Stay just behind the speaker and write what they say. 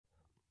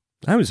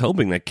I was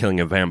hoping that killing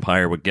a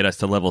vampire would get us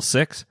to level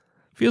 6.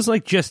 Feels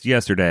like just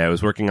yesterday I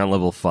was working on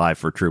level 5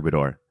 for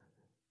Troubadour.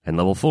 And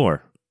level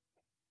 4.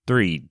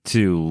 3,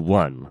 2,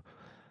 1.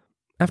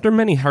 After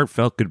many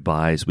heartfelt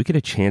goodbyes, we get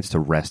a chance to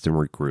rest and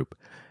regroup.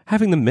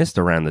 Having the mist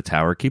around the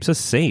tower keeps us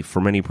safe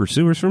from any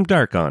pursuers from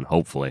Darkon,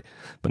 hopefully.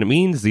 But it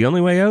means the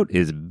only way out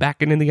is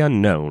backing in the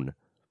unknown.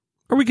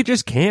 Or we could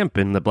just camp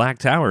in the Black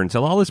Tower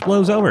until all this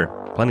blows over.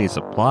 Plenty of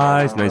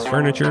supplies, nice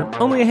furniture,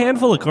 only a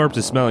handful of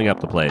corpses smelling up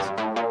the place.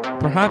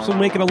 Perhaps we'll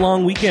make it a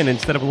long weekend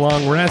instead of a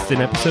long rest in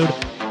episode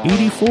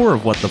 84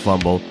 of What the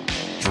Fumble,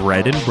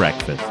 Dread and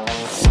Breakfast.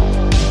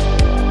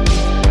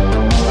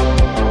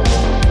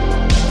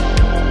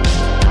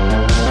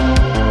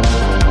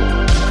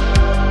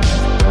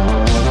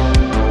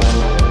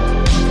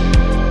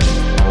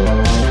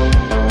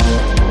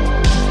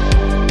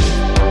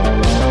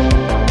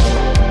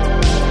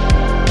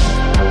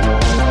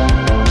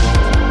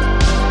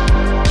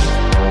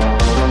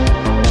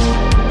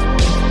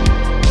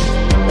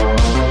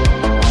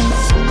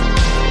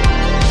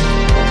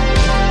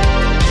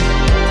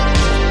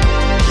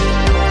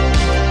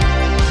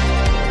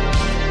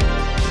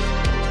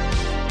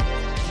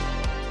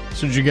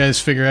 So did you guys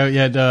figure out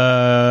yet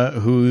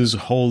who's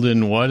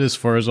holding what as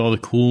far as all the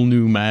cool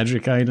new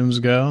magic items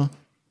go?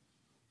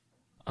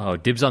 Oh,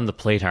 dibs on the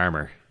plate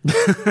armor.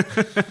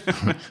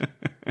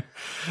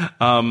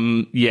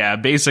 Yeah,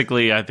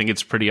 basically, I think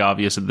it's pretty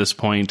obvious at this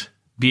point.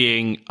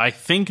 Being, I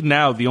think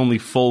now the only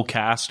full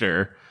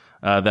caster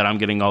that I'm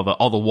getting all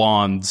the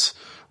wands,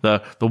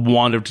 the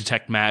wand of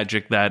detect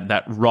magic,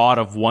 that wand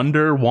of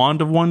wonder.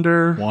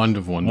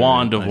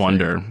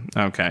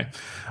 Okay.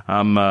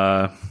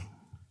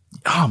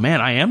 Oh man,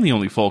 I am the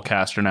only full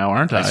caster now,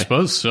 aren't I? I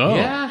suppose so.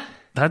 Yeah.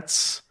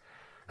 That's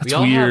we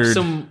all weird.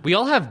 We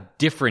all have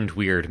different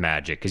weird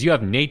magic, because you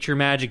have nature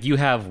magic, you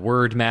have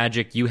word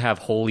magic, you have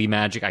holy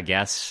magic, I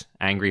guess,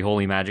 angry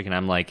holy magic, and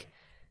I'm like,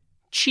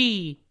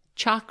 chi,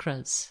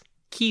 chakras,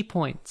 key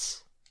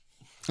points.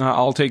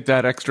 I'll take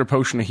that extra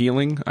potion of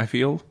healing, I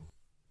feel.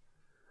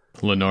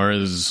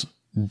 Lenora's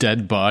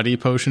dead body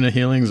potion of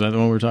healing, is that the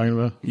one we're talking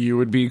about? You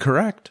would be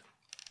correct.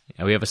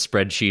 Yeah, we have a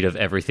spreadsheet of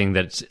everything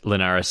that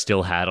Lenara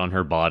still had on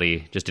her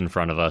body just in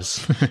front of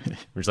us. We're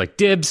just like,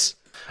 dibs.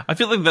 I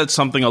feel like that's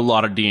something a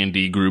lot of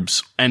D&D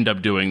groups end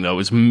up doing, though,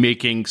 is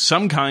making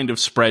some kind of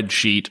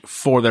spreadsheet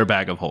for their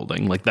bag of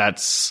holding. Like, I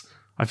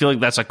feel like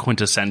that's a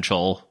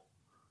quintessential,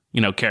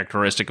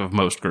 characteristic of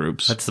most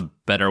groups. That's the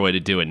better way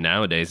to do it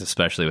nowadays,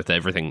 especially with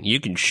everything.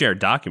 You can share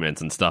documents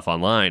and stuff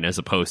online as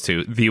opposed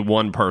to the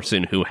one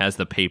person who has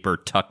the paper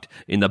tucked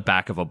in the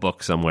back of a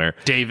book somewhere.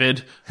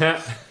 David.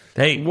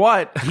 Hey,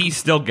 What? He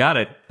still got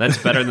it. That's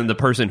better than the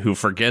person who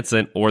forgets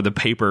it or the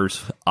paper's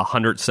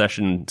 100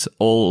 sessions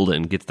old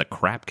and gets the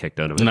crap kicked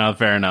out of it. No,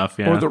 fair enough,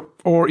 yeah.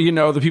 Or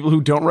the people who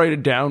don't write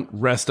it down,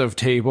 rest of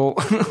table.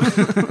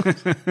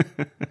 Whose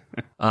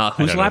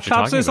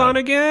laptop's this on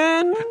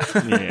again?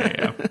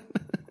 Yeah.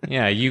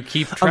 Yeah, you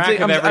keep track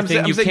of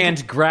everything. You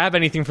can't grab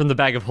anything from the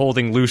bag of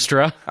holding,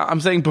 Lustra. I'm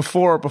saying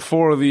before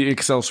the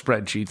Excel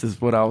spreadsheets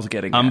is what I was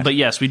getting at. But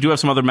yes, we do have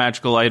some other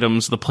magical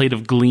items. The Plate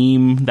of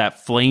Gleam,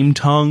 that flame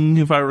tongue,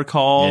 if I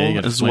recall, Yeah, you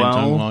got a as flame well.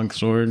 tongue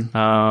longsword.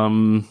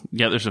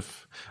 Yeah, there's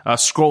a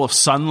scroll of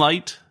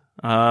sunlight.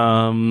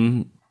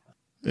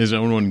 Is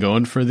anyone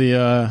going for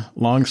the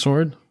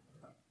longsword?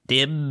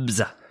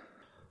 Dibs.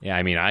 Yeah,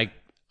 I mean,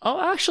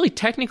 actually,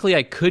 technically,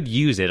 I could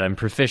use it. I'm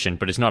proficient,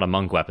 but it's not a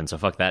monk weapon, so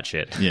fuck that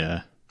shit.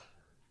 Yeah.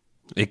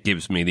 It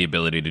gives me the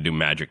ability to do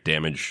magic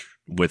damage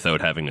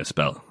without having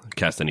to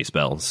cast any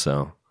spells,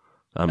 so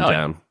I'm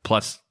down. Yeah.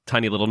 Plus,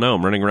 tiny little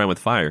gnome running around with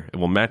fire. It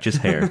will match his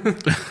hair.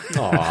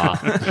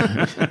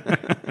 Aw.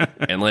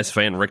 Unless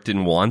Van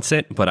Richten wants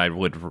it, but I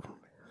would...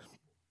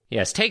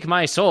 Yes, take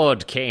my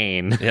sword,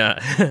 Kane.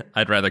 Yeah,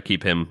 I'd rather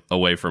keep him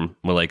away from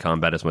melee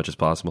combat as much as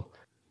possible.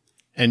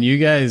 And you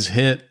guys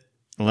hit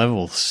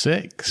level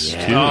 6,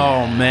 too.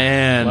 Oh,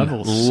 man.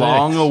 Level 6.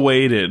 Long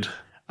awaited.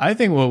 I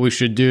think what we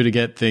should do to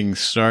get things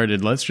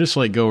started, let's just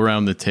go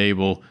around the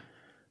table.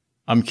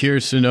 I'm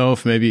curious to know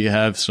if maybe you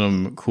have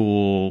some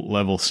cool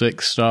level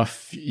 6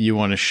 stuff you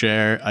want to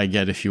share. I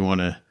get if you want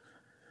to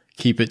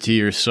keep it to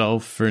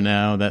yourself for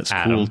now. That's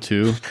Adam. cool,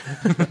 too.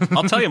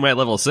 I'll tell you my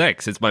level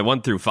 6. It's my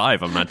 1 through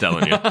 5, I'm not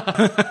telling you.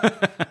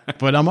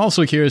 But I'm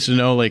also curious to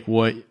know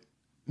what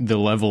the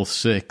level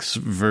 6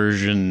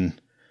 version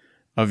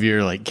of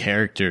your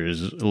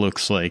characters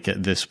looks like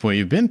at this point.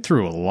 You've been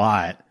through a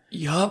lot.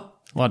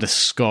 Yup. A lot of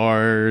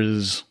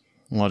scars,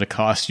 a lot of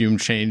costume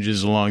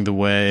changes along the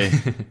way. I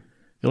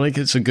feel like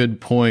it's a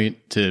good point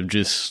to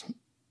just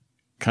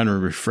kind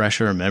of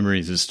refresh our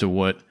memories as to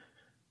what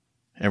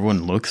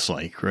everyone looks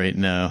like right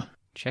now.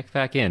 Check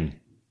back in.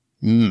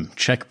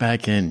 Check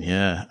back in.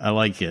 Yeah, I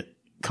like it.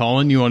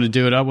 Colin, you want to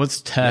do it up?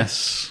 What's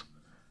Tess?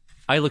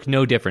 I look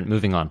no different.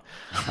 Moving on.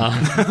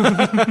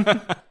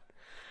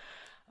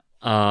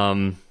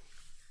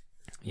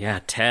 Yeah,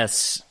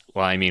 Tess.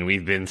 Well, I mean,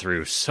 we've been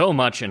through so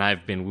much, and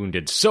I've been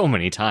wounded so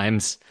many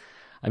times.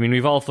 I mean,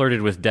 we've all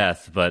flirted with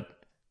death, but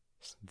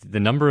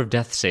the number of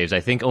death saves, I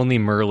think only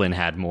Merlin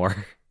had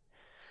more.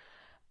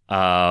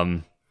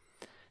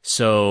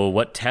 So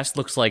what Tess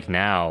looks like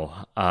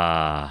now,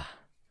 I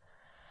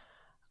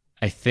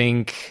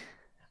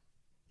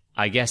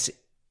guess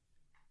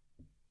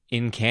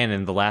in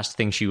canon, the last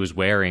thing she was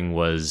wearing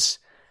was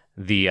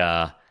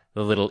the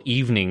little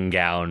evening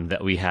gown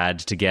that we had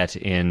to get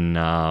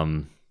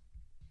into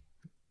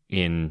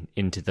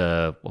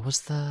the, what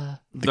was the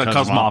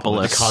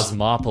Cosmopolis. The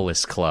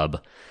Cosmopolis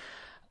Club.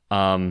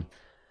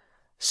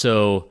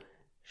 So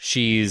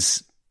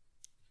she's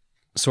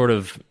sort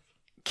of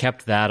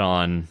kept that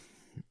on,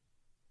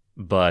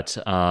 but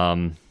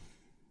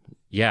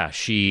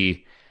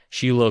she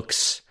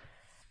looks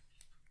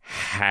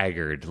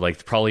haggard.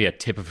 Like probably a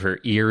tip of her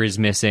ear is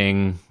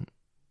missing.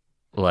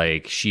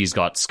 Like she's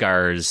got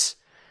scars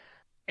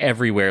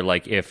everywhere.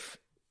 Like if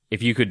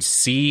you could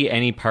see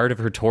any part of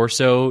her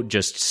torso,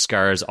 just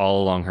scars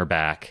all along her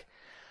back.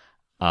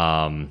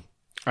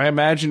 I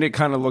imagine it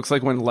kind of looks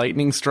like when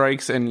lightning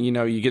strikes and,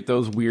 you get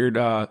those weird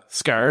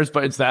scars,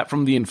 but it's that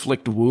from the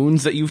inflict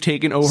wounds that you've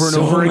taken over and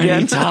over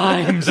again.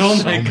 Times.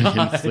 Oh my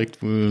God. Inflict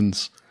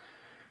wounds.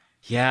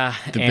 Yeah.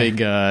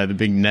 The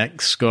big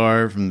neck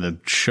scar from the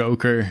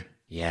choker.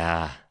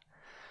 Yeah.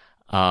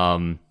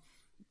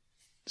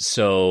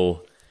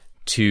 So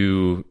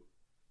to,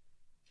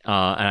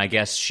 and I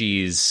guess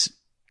she's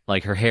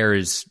like, her hair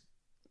is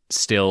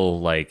still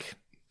like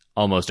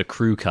almost a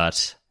crew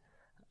cut,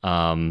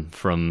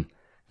 from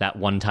that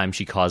one time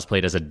she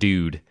cosplayed as a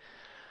dude.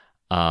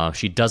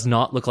 She does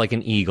not look like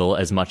an eagle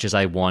as much as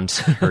I want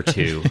her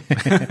to.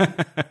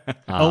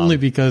 Only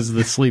because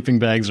the sleeping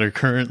bags are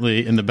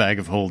currently in the bag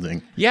of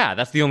holding. Yeah,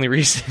 that's the only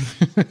reason.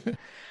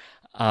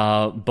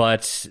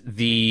 But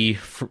the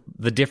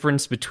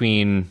difference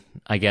between,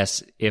 I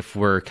guess, if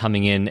we're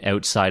coming in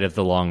outside of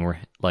the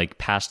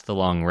past the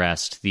long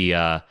rest,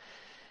 the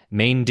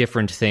main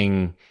different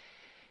thing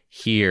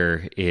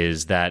here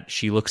is that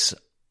she looks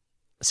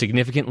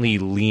significantly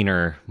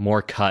leaner,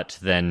 more cut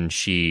than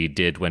she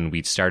did when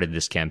we started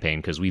this campaign,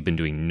 because we've been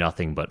doing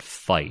nothing but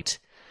fight.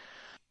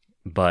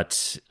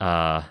 But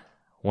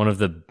one of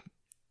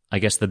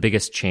the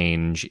biggest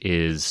change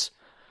is,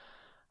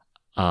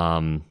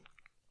 what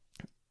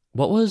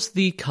was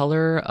the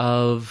color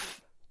of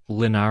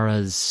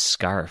Linara's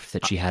scarf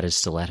that she had as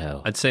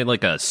stiletto? I'd say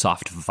like a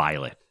soft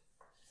violet.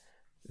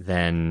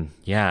 Then,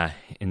 yeah,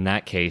 in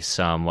that case,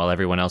 while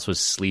everyone else was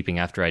sleeping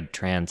after I'd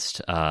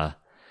tranced,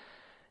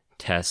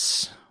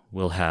 Tess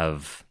will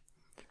have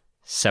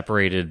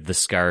separated the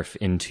scarf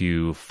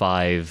into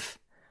 5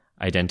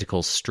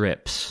 identical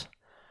strips,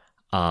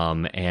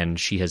 and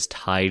she has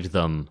tied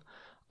them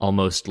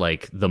almost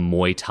like the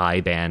Muay Thai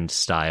band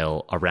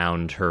style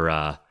around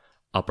her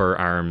upper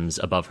arms,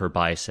 above her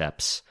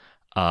biceps,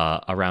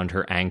 around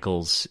her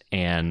ankles,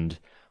 and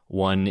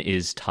one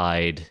is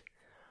tied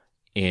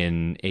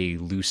in a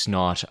loose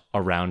knot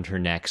around her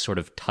neck, sort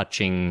of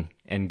touching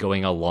and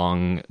going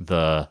along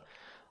the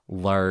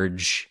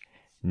large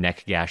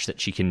neck gash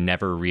that she can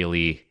never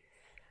really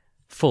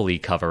fully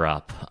cover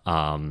up.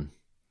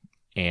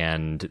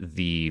 And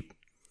the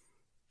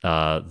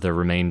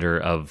remainder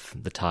of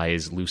the tie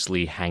is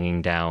loosely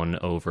hanging down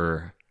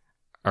over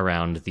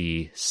around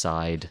the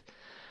side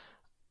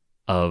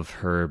of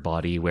her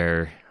body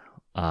where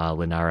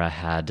Linara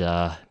had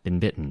been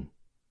bitten.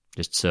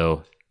 Just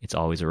so it's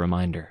always a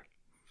reminder.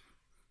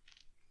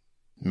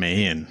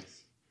 Man.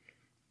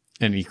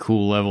 Any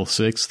cool level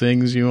 6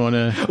 things you want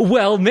to...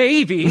 Well,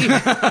 maybe.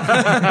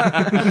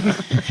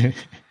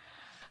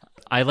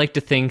 I like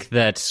to think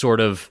that sort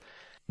of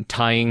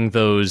tying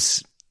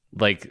those,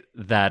 like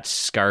that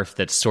scarf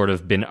that's sort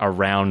of been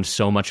around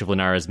so much of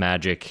Linara's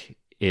magic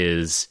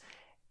has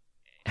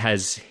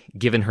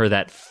given her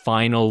that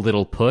final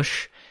little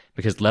push,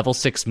 because level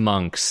 6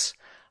 monks,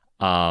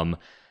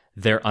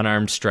 their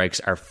unarmed strikes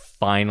are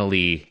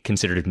finally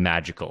considered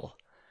magical.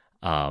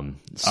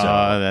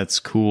 That's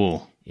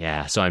cool.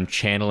 Yeah, so I'm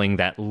channeling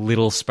that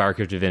little spark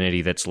of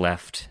divinity that's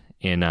left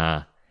in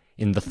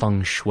the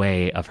feng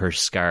shui of her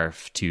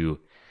scarf to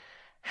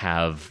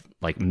have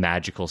like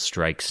magical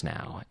strikes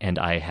now, and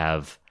I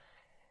have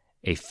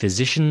a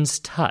physician's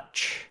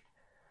touch,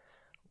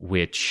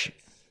 which,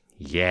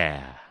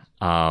 yeah,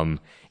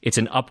 it's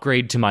an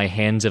upgrade to my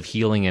hands of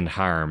healing and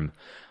harm,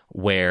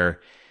 where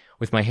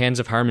with my hands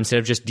of harm, instead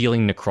of just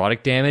dealing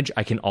necrotic damage,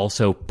 I can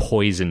also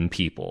poison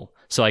people.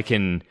 So I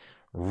can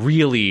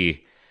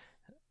really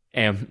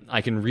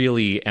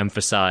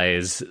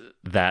emphasize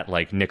that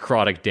like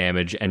necrotic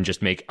damage and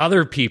just make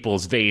other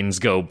people's veins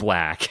go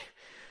black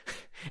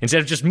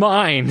instead of just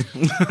mine.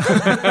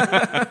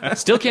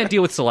 Still can't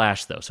deal with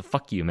Salash though, so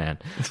fuck you, man.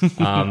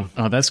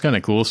 Oh, that's kind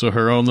of cool. So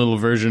her own little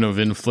version of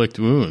inflict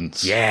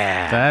wounds.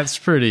 Yeah, that's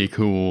pretty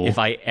cool. If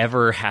I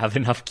ever have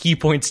enough key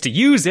points to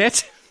use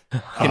it, I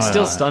can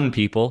still stun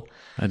people.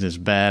 That is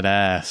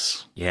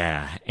badass.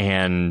 Yeah,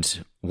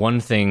 and one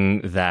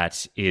thing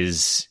that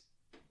is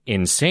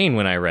insane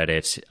when I read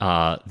it,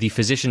 the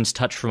physician's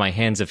touch for my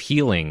hands of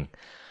healing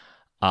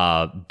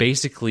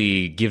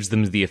basically gives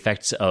them the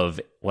effects of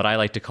what I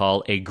like to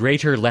call a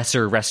greater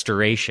lesser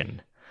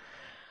restoration.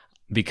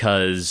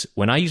 because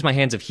when I use my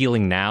Hands of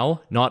Healing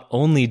now, not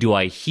only do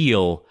I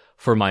heal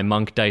for my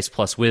Monk Dice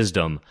plus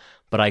Wisdom,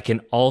 but I can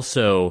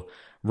also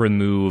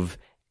remove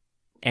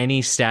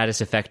any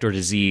status effect or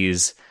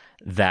disease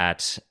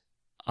that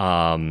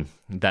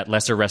that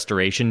Lesser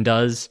Restoration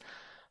does,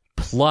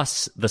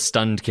 plus the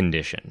stunned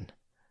condition.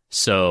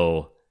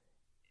 So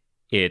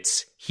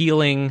it's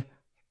healing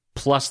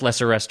plus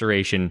Lesser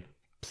Restoration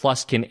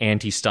plus can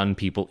anti-stun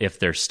people if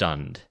they're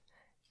stunned,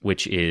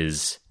 which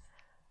is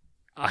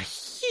a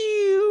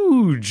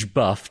huge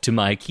buff to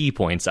my key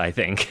points, I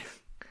think.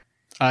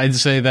 I'd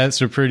say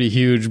that's a pretty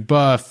huge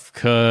buff,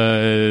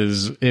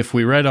 because if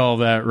we read all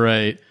that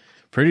right,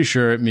 pretty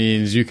sure it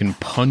means you can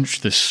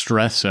punch the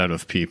stress out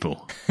of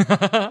people.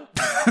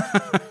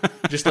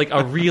 Just like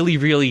a really,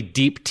 really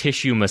deep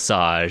tissue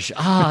massage.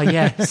 Ah,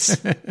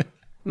 yes.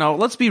 No,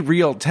 let's be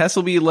real. Tess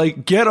will be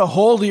like, get a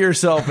hold of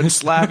yourself and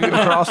slap you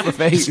across the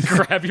face.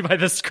 Grab you by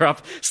the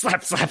scruff.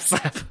 Slap, slap,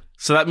 slap.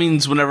 So that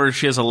means whenever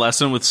she has a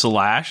lesson with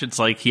Slash, it's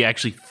like he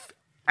actually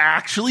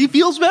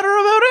feels better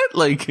about it?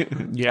 Like,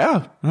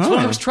 Yeah. That's what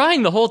I was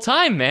trying the whole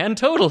time, man.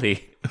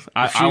 Totally.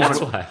 I That's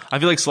why.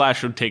 feel like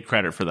Slash would take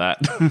credit for that.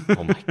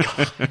 Oh my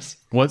god.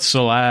 What's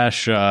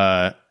Slash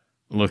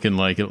looking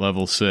like at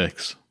level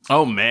 6?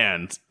 Oh,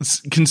 man.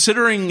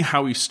 Considering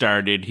how he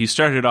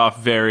started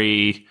off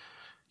very,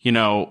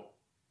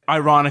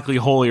 ironically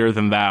holier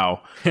than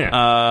thou.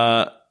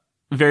 Yeah.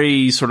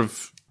 Very sort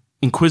of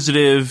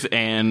inquisitive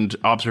and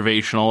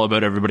observational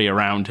about everybody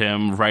around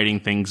him, writing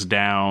things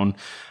down.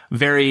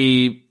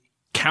 Very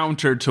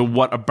counter to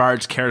what a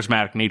bard's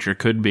charismatic nature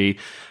could be.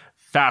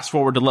 Fast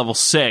forward to level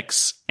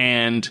 6,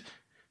 and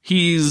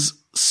he's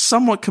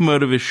somewhat come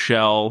out of his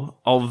shell,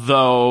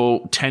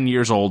 although 10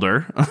 years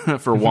older,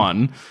 for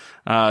one,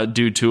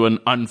 due to an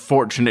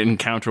unfortunate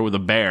encounter with a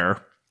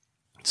bear.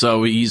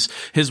 So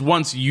his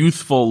once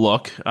youthful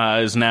look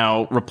is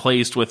now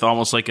replaced with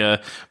almost like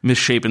a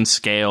misshapen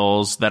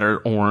scales that are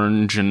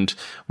orange and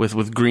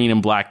with green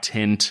and black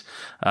tint.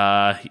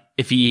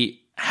 If he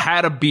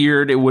had a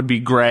beard, it would be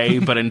gray,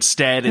 but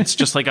instead it's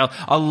just like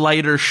a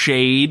lighter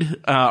shade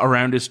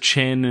around his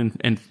chin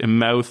and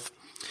mouth.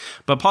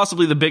 But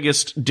possibly the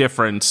biggest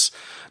difference,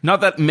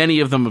 not that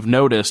many of them have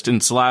noticed in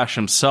Slash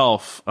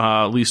himself,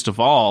 least of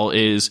all,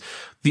 is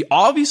the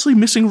obviously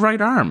missing right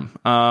arm,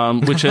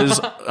 which has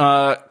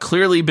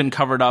clearly been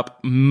covered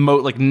up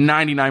like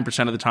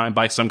 99% of the time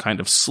by some kind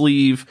of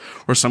sleeve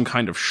or some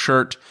kind of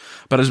shirt,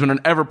 but has been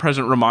an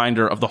ever-present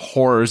reminder of the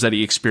horrors that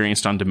he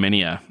experienced on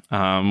Dominia,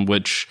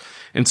 which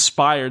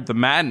inspired the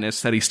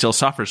madness that he still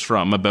suffers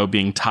from about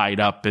being tied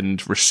up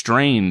and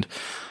restrained.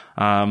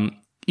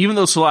 Even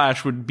though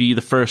Slash would be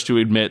the first to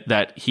admit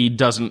that he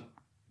doesn't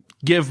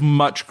give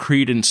much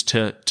credence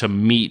to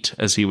meat,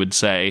 as he would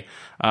say,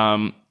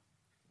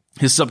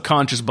 his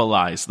subconscious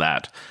belies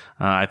that.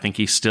 I think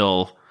he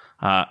still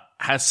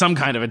has some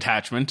kind of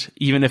attachment,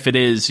 even if it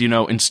is,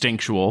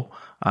 instinctual,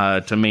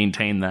 to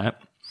maintain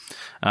that.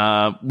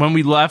 When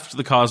we left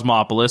the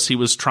Cosmopolis, he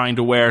was trying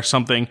to wear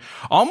something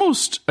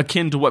almost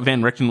akin to what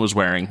Van Richten was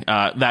wearing.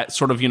 That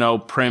sort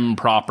of, prim,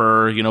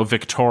 proper,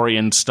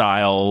 Victorian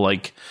style,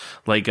 like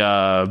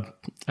a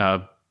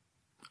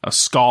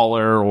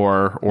scholar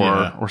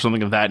or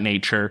something of that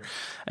nature.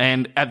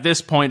 And at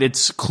this point,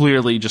 it's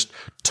clearly just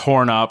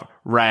torn up,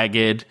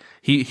 ragged.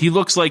 He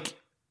looks like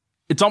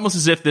it's almost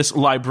as if this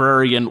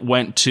librarian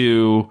went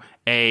to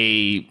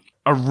a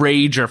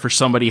rager for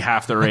somebody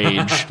half their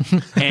age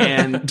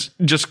and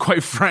just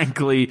quite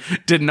frankly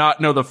did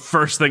not know the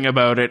first thing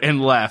about it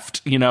and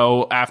left,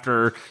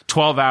 after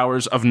 12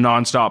 hours of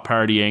nonstop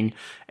partying.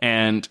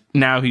 And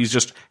now he's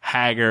just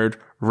haggard,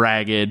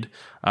 ragged.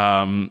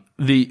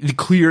 The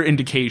clear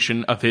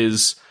indication of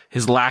his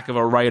lack of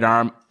a right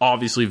arm,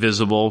 obviously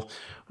visible.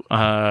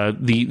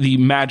 The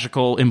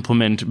magical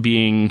implement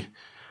being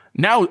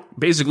now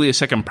basically a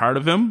second part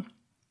of him.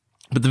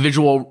 But the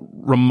visual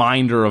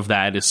reminder of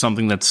that is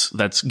something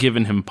that's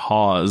given him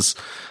pause,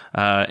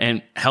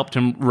 and helped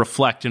him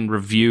reflect and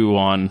review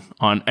on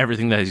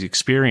everything that he's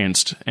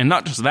experienced. And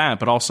not just that,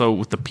 but also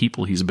with the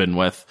people he's been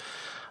with.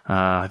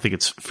 I think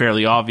it's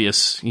fairly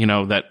obvious,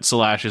 that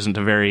Slash isn't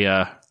a very,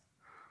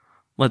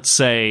 let's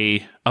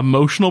say,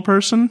 emotional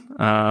person.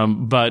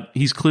 But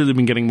he's clearly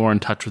been getting more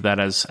in touch with that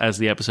as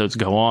the episodes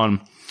go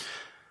on.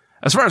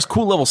 As far as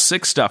cool level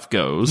 6 stuff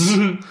goes,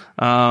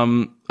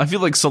 I feel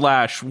like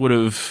Slash would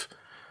have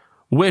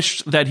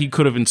wished that he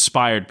could have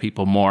inspired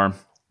people more.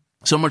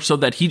 So much so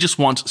that he just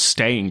wants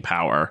staying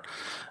power.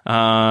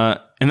 And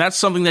that's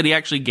something that he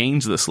actually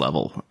gains this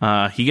level.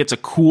 He gets a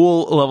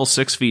cool level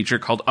 6 feature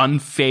called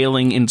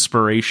Unfailing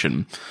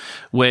Inspiration,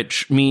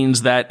 which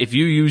means that if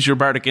you use your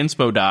Bardic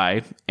Inspo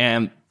die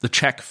and the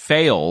check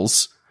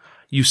fails,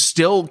 you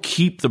still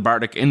keep the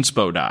Bardic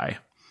Inspo die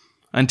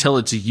until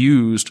it's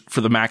used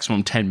for the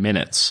maximum 10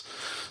 minutes.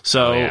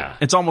 So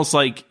It's almost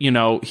like,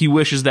 he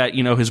wishes that,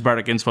 his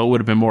Bardic Inspo would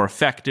have been more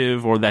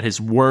effective, or that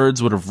his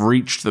words would have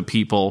reached the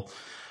people.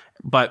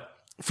 But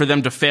for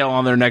them to fail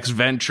on their next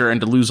venture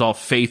and to lose all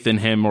faith in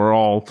him or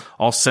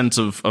all sense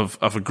of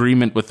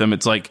agreement with him,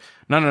 it's like,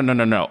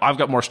 no. I've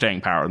got more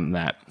staying power than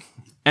that.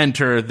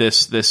 enter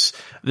this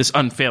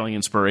unfailing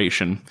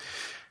inspiration.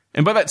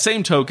 And by that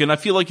same token, I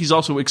feel like he's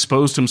also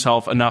exposed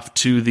himself enough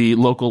to the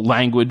local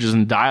languages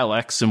and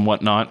dialects and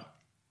whatnot.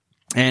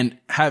 And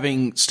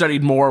having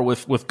studied more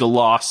with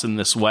Galos in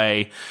this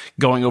way,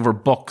 going over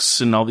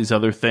books and all these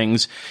other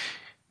things,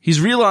 he's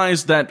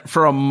realized that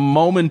for a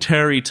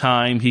momentary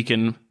time, he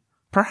can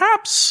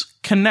perhaps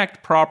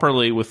connect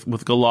properly with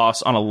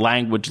Galos on a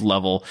language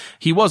level.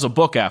 He was a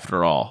book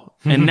after all.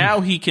 And now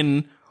he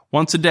can,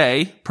 once a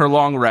day, per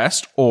long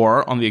rest,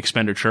 or on the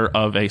expenditure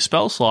of a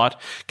spell slot,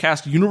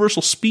 cast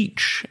universal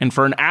speech. And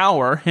for an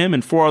hour, him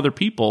and 4 other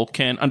people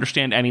can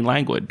understand any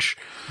language.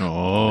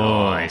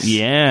 Oh, nice.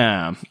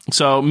 Yeah.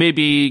 So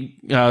maybe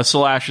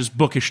Salash's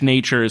bookish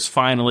nature is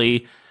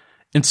finally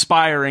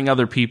inspiring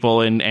other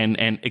people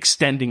and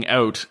extending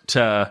out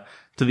to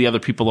the other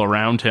people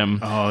around him.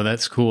 Oh,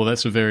 that's cool.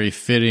 That's a very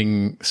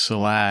fitting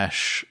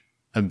Salash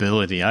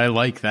ability. I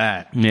like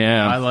that.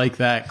 Yeah. I like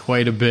that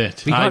quite a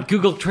bit. We got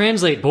Google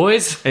Translate,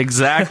 boys.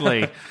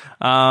 Exactly.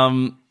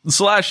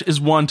 Slash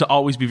is one to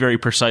always be very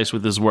precise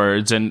with his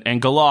words, and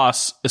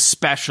Galos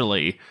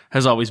especially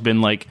has always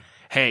been like,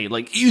 hey,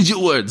 like, use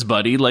your words,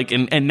 buddy. Like,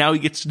 and now he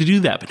gets to do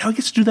that, but now he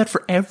gets to do that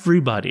for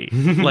everybody.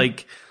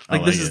 like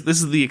this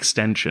is the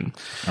extension.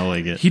 I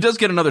like it. He does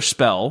get another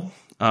spell.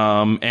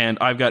 And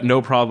I've got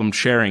no problem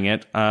sharing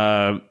it,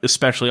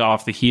 especially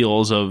off the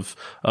heels of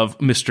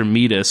Mr.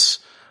 Metis,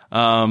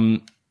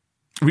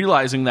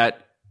 realizing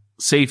that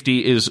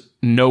safety is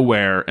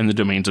nowhere in the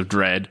domains of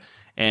dread,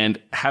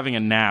 and having a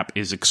nap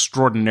is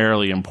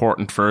extraordinarily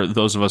important for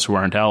those of us who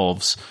aren't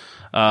elves.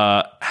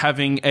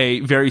 Having a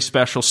very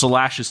special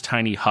Salash's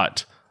tiny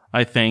hut,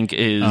 I think,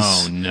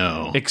 is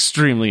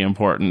extremely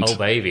important. Oh,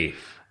 baby.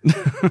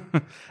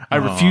 I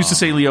refuse to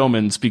say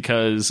Leomans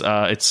because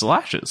it's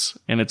Salash's,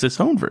 and it's its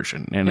own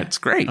version, and it's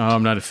great. Oh,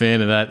 I'm not a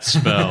fan of that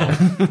spell.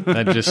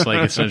 That just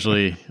like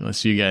essentially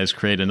lets you guys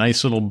create a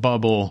nice little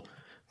bubble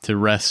to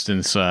rest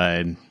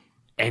inside.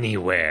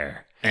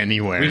 Anywhere.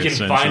 Anywhere. We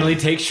can finally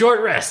take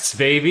short rests,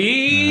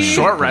 baby.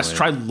 Short rest.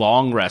 Try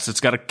long rest. It's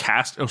got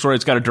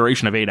a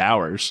duration of 8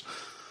 hours.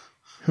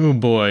 Oh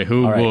boy,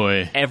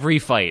 boy. Every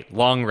fight,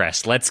 long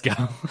rest. Let's go.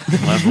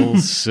 Level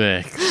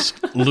 6.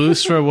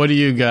 Lustra, what do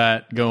you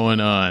got going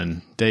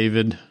on?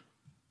 David?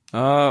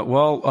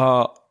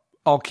 I'll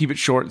keep it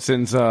short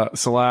since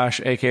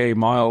Salash, aka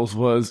Miles,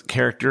 was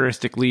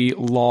characteristically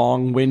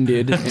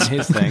long-winded in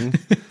his thing.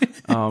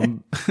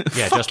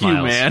 Yeah, just You,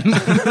 Miles. man.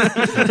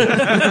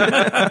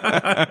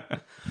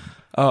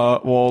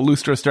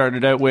 Lustra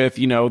started out with,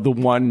 the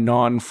one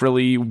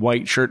non-frilly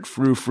white shirt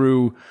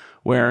frou-frou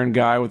wearing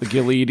guy with a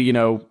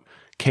ghillied,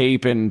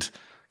 cape and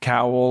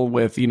cowl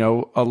with,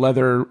 a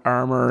leather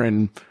armor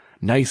and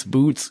nice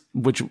boots,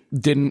 which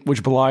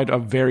belied a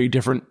very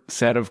different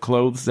set of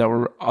clothes that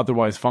were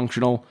otherwise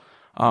functional.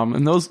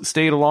 And those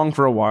stayed along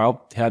for a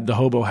while, had the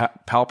hobo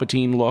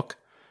Palpatine look.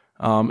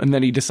 And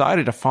then he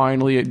decided to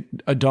finally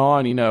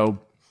adorn,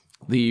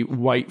 the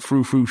white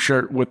frou-frou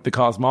shirt with the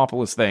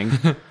Cosmopolis thing.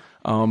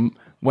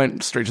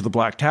 Went straight to the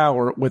Black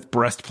Tower with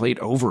breastplate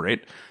over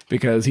it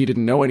because he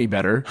didn't know any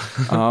better.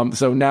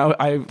 So now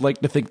I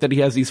like to think that he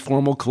has these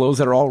formal clothes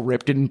that are all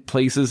ripped in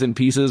places and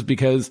pieces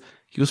because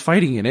he was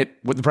fighting in it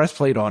with the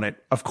breastplate on it.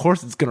 Of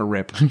course it's going to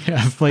rip. You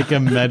have like a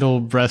metal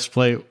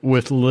breastplate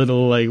with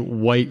little like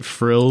white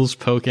frills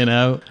poking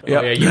out. Yeah.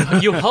 Oh, yeah.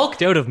 You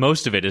hulked out of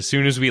most of it as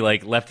soon as we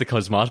left the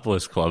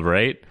Cosmopolis Club,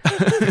 right?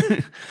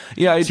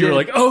 Yeah, you were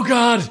like, oh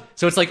god!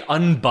 So it's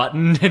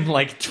unbuttoned and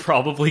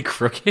probably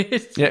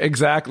crooked. Yeah,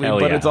 exactly. Hell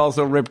but yeah. it's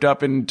also ripped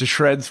up into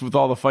shreds with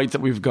all the fights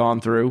that we've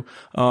gone through.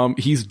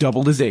 He's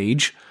doubled his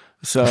age.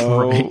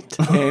 So, Right.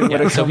 and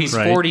when it So comes- he's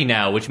 40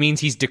 now, which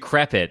means he's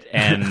decrepit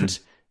and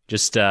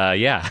just,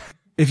 yeah.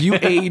 if you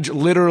age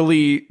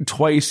literally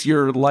twice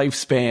your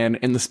lifespan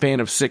in the span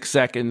of 6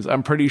 seconds,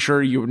 I'm pretty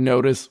sure you would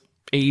notice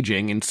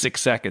aging in 6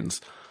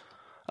 seconds.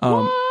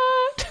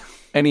 What?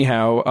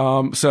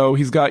 Anyhow, so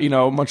he's got,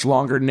 much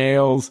longer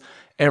nails.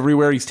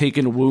 Everywhere he's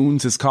taken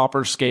wounds, his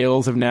copper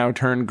scales have now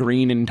turned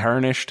green and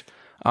tarnished.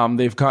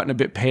 They've gotten a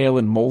bit pale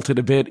and molted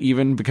a bit,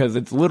 even because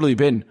it's literally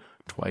been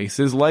twice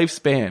his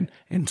lifespan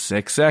in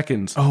 6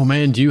 seconds. Oh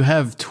man, do you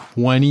have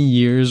 20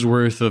 years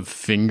worth of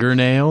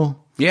fingernail?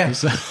 Yeah.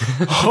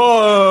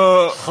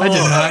 I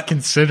did not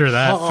consider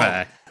that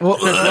fact.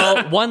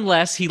 Well, one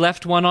less. He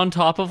left one on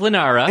top of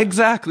Linara.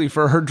 Exactly,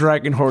 for her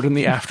dragon horde in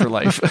the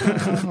afterlife.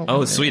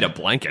 Oh, sweet, a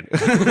blanket.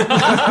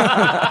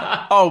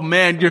 Oh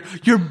man,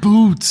 your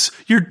boots,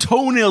 your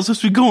toenails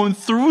must be going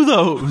through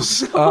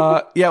those.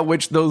 Yeah,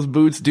 which those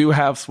boots do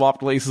have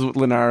swapped laces with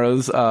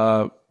Linara's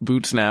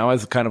boots now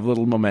as a kind of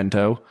little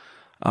memento.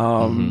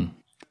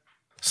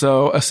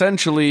 So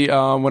essentially,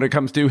 when it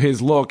comes to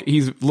his look,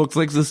 he looks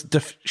like this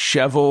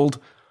disheveled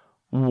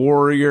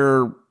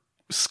warrior,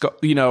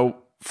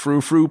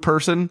 frou-frou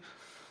person.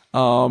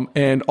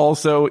 And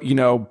also,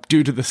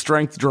 due to the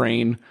strength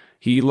drain,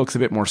 he looks a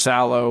bit more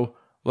sallow,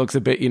 looks a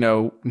bit,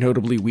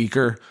 notably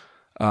weaker.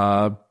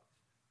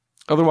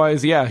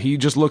 Otherwise, yeah, he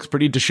just looks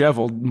pretty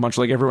disheveled, much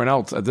like everyone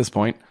else at this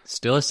point.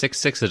 Still a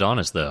 6'6"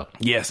 Adonis, though.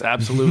 Yes,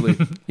 absolutely.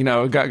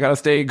 Got to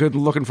stay good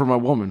looking for my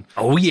woman.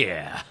 Oh,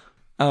 yeah.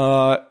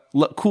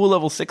 Cool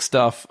level 6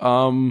 stuff.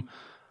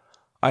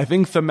 I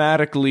think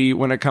thematically,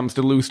 when it comes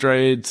to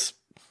Lustra,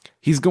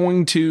 he's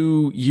going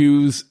to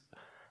use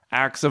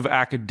acts of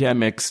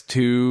academics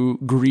to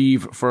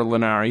grieve for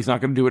Lenara. He's not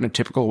going to do it in a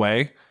typical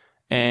way.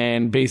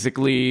 And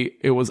basically,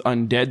 it was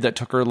undead that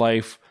took her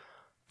life.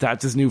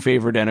 That's his new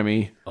favorite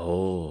enemy.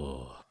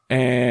 Oh.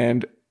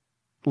 And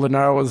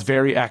Lenara was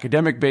very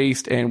academic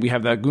based, and we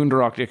have that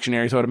Gundurok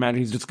dictionary, so I'd imagine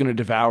he's just going to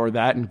devour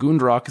that, and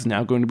Gundurok is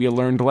now going to be a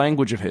learned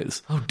language of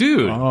his. Oh,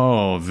 dude.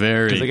 Oh,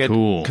 very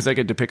cool. Because I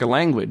get to pick a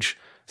language.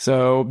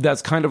 So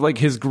that's kind of like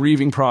his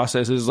grieving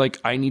process is like,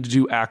 I need to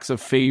do acts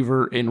of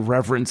favor in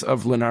reverence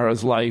of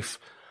Lenara's life.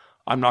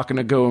 I'm not going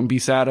to go and be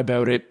sad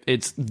about it.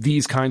 It's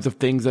these kinds of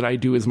things that I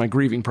do as my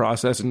grieving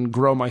process and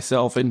grow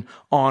myself and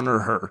honor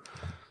her.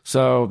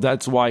 So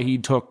that's why he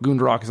took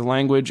Gundurok as a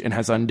language and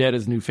has undead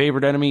as new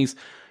favorite enemies.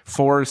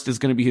 Forest is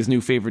going to be his new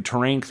favorite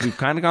terrain because we've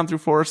kind of gone through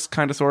forest,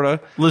 kind of, sort of.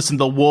 Listen,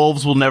 the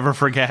wolves will never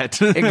forget.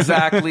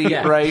 Exactly,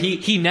 Yeah, right?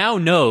 He now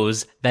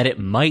knows that it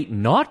might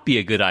not be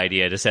a good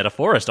idea to set a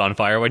forest on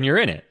fire when you're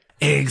in it.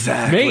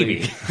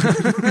 Exactly.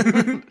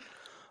 Maybe.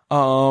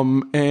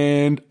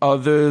 And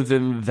other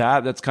than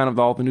that, that's kind of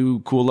all the new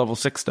cool level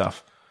 6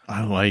 stuff.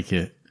 I like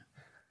it.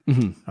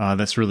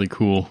 That's really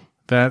cool.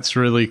 That's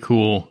really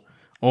cool.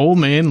 Old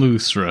man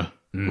Lustra.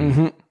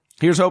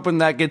 Here's hoping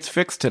that gets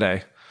fixed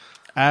today.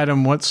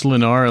 Adam, what's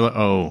Lenara?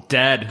 Oh,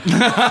 Dead.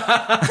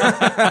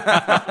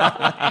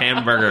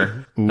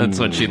 Hamburger. That's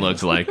what she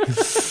looks like.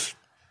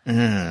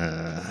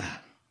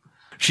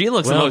 She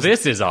looks the Well, most.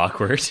 this is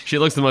awkward. She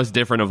looks the most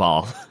different of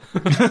all.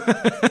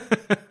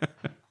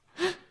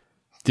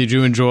 did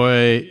you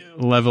enjoy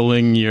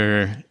leveling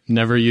your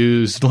never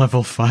used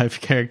level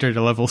 5 character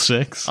to level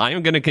 6? I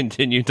am going to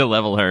continue to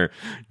level her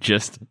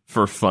just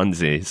for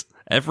funsies.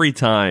 Every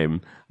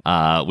time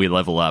we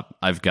level up,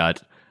 I've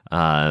got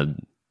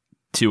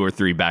 2 or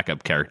 3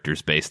 backup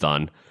characters based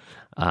on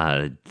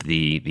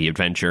the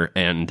adventure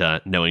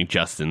and knowing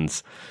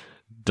Justin's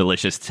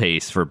delicious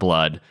taste for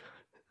blood.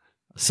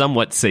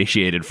 Somewhat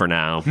satiated for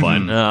now,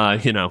 but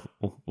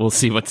we'll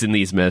see what's in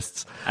these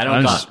mists. I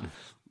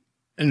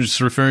And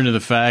just referring to the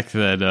fact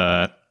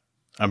that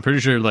I'm pretty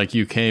sure like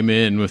you came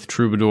in with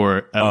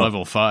Troubadour at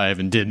level 5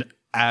 and did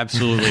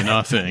absolutely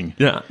nothing.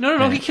 Yeah.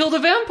 No, he killed a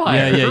vampire.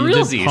 Yeah, for you did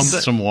realsies. pump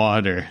some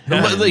water.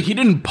 Like, he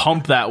didn't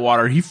pump that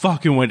water. He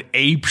fucking went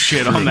ape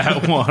shit on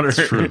that water.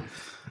 True.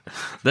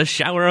 The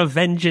shower of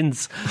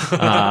vengeance.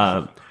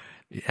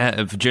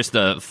 Just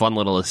a fun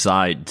little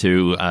aside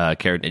to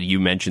character. You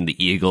mentioned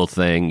the eagle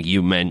thing.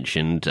 You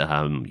mentioned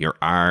your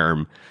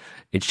arm.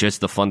 It's just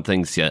the fun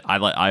things.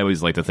 I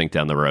always like to think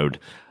down the road.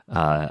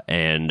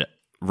 And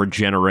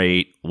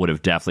regenerate would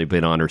have definitely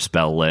been on her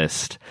spell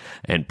list.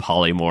 And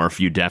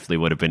polymorph, you definitely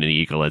would have been an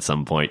eagle at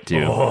some point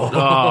too.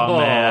 Oh,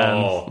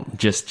 man.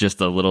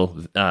 Just a little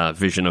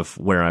vision of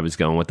where I was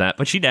going with that.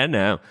 But she dead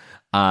now.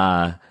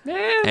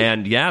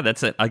 And yeah,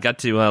 that's it. I got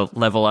to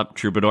level up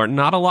Troubadour.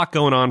 Not a lot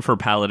going on for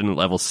Paladin at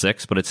level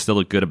 6, but it's still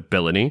a good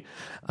ability.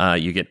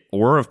 You get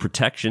Aura of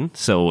Protection,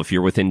 so if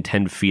you're within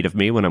 10 feet of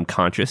me when I'm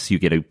conscious, you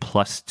get a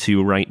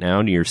 +2 right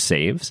now to your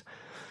saves.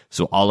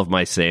 So all of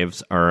my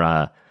saves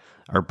are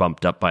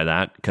bumped up by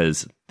that,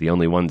 because the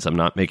only ones I'm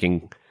not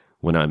making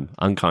when I'm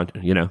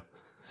unconscious,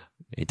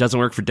 it doesn't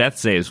work for death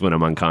saves when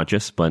I'm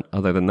unconscious, but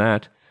other than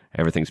that,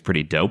 everything's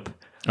pretty dope.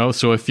 Oh,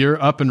 so if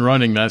you're up and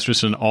running, that's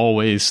just an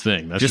always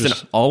thing. That's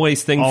Just an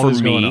always thing for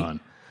always me. going on.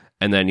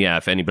 And then, yeah,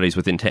 if anybody's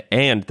within...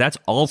 and that's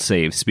all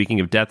saves,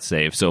 speaking of death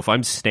saves. So if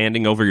I'm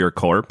standing over your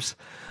corpse,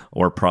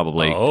 or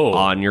probably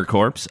on your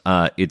corpse,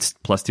 it's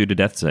 +2 to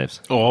death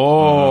saves.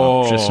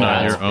 Oh. Just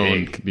not your that's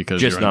own, big. because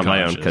Just you're not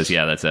my own, unconscious. because,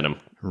 yeah, that's in him.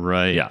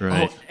 Right, Yeah.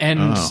 right. And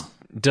Oh.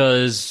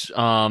 does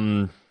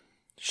the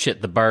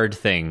bard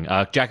thing,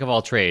 jack of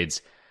all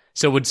trades.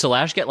 So would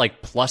Salash get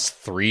like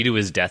 +3 to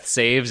his death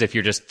saves if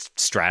you're just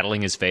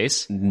straddling his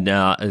face?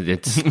 No,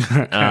 it's...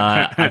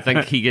 I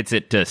think he gets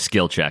it to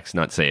skill checks,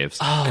 not saves.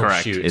 Oh,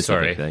 Correct. shoot, is the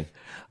sorry. big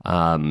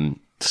thing.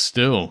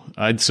 Still,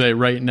 I'd say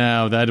right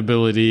now that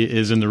ability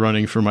is in the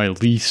running for my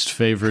least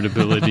favorite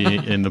ability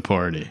in the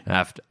party.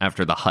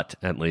 After the hut,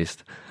 at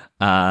least.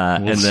 We'll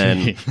and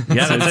then... see.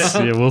 Yeah, that's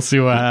it. Yeah, we'll see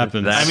what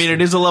happens. That- I mean,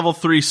 it is a level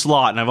 3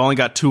 slot, and I've only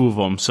got 2 of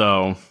them,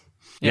 so...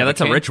 Yeah,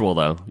 that's a okay. ritual,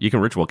 though. You can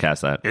ritual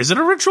cast that. Is it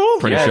a ritual?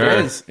 Pretty Yeah, sure.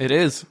 it is. It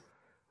is.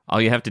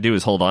 All you have to do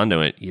is hold on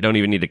to it. You don't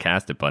even need to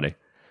cast it, buddy.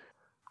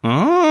 Oh.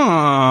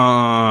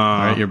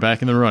 All right, you're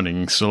back in the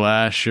running.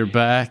 Slash, you're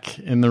back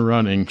in the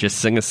running. Just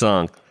sing a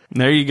song.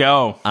 There you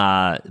go.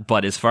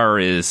 But as far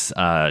as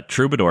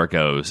Troubadour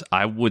goes,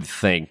 I would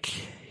think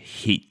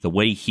the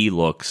way he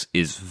looks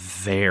is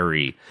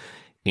very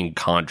in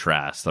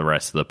contrast to the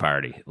rest of the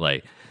party.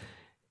 Like,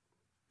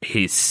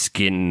 his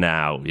skin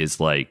now is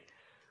like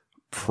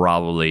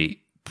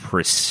probably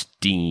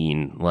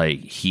pristine. Like,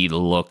 he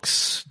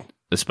looks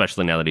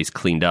especially now that he's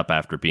cleaned up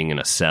after being in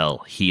a cell.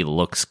 He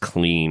looks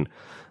clean.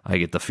 I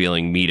get the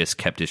feeling Midas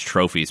kept his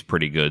trophies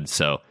pretty good,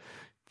 so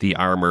the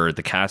armor,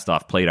 the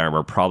cast-off plate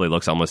armor, probably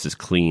looks almost as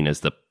clean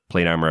as the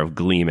plate armor of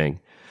Gleaming.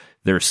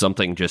 There's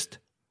something just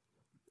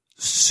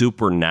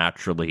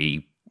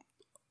supernaturally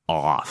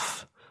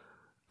off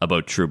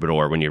about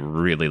Troubadour when you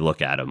really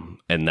look at him,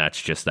 and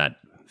that's just that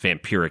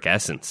vampiric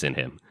essence in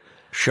him.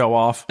 Show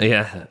off.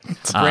 Yeah.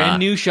 It's a brand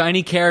new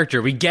shiny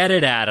character. We get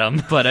it,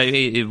 Adam. But,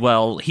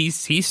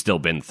 he's still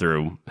been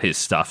through his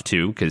stuff,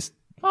 too, because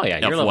Oh, yeah,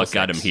 you're of level what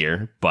got him 6.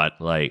 here. But,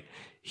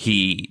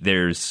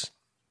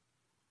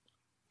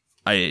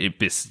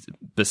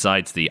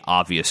 besides the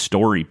obvious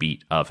story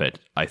beat of it,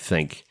 I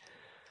think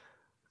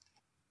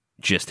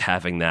just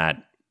having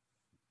that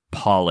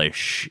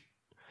polish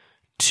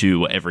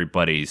to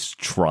everybody's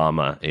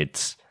trauma,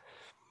 it's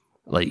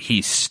like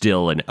he's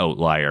still an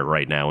outlier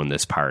right now in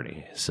this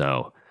party.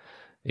 So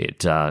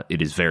it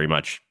is very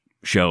much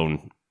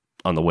shown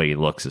on the way he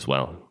looks as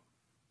well.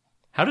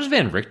 How does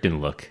Van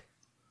Richten look?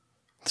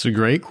 It's a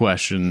great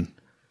question.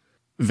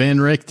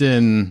 Van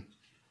Richten,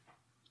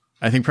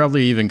 I think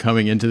probably even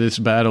coming into this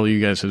battle,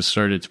 you guys have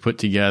started to put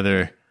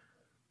together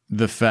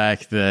the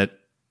fact that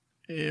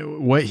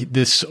what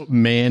this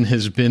man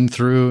has been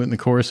through in the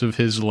course of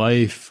his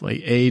life,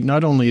 like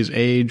not only his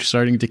age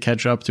starting to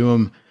catch up to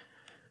him,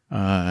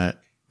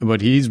 but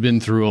he's been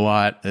through a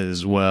lot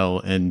as well.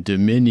 And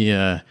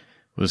Dominia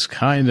was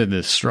kind of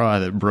the straw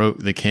that broke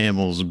the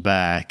camel's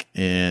back.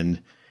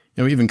 And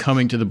even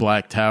coming to the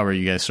Black Tower,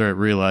 you guys start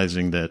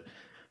realizing that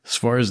as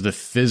far as the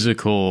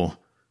physical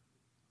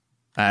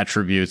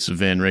attributes of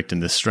Van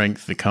Richten, the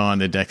strength, the con,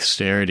 the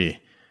dexterity,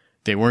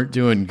 they weren't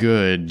doing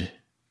good,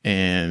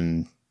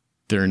 and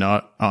they're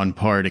not on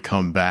par to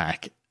come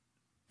back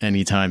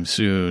anytime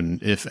soon,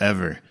 if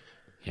ever.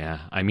 Yeah,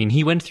 I mean,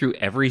 he went through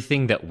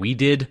everything that we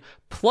did,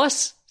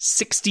 plus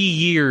 60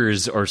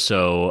 years or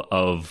so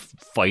of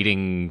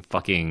fighting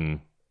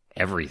fucking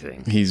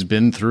everything. He's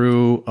been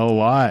through a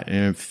lot.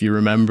 And if you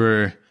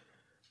remember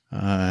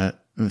the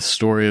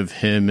story of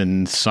him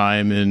and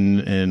Simon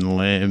and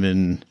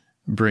Lamb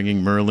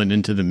bringing Merlin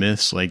into the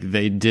mist, like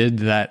they did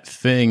that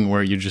thing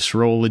where you just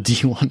roll a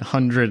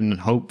D100 and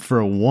hope for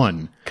a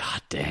 1.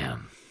 God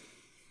damn.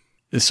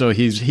 So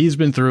he's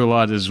been through a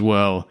lot as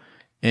well.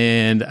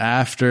 And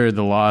after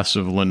the loss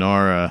of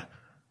Lenara,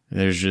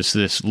 there's just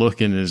this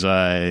look in his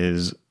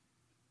eyes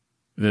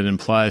that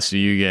implies to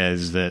you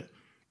guys that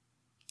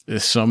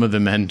some of the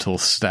mental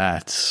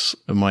stats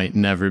might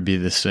never be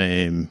the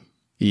same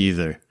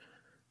either.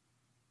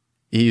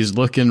 He's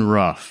looking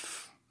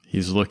rough.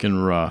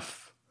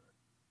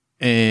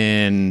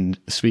 And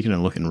speaking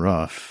of looking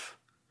rough,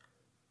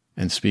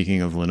 and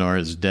speaking of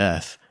Lenara's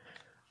death,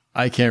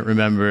 I can't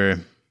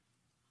remember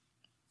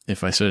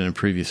if I said in a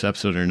previous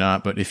episode or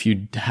not, but if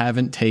you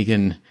haven't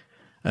taken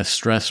a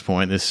stress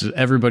point, this is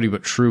everybody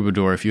but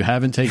Troubadour, if you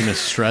haven't taken a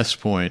stress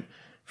point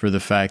for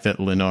the fact that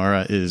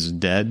Lenara is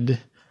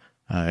dead,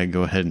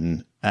 go ahead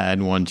and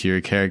add one to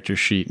your character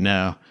sheet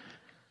now.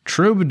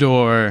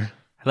 Troubadour,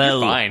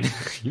 You're fine.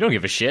 You don't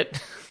give a shit.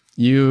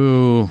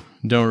 you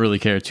don't really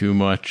care too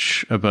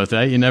much about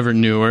that. You never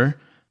knew her.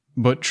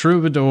 But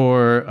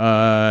Troubadour,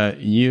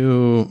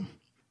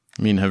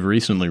 have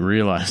recently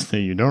realized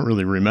that you don't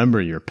really remember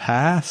your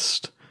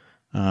past.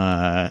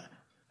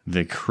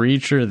 The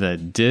creature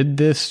that did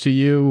this to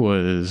you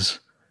was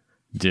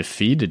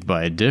defeated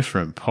by a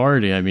different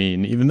party. I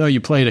mean, even though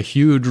you played a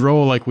huge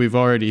role, like we've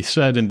already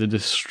said, in the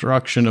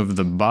destruction of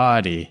the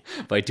body.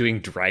 By doing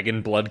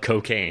dragon blood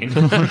cocaine.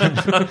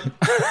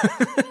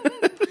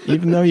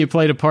 Even though you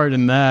played a part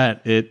in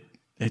that, it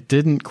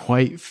didn't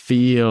quite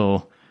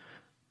feel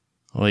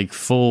like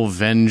full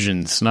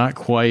vengeance. Not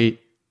quite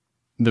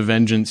the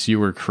vengeance you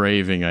were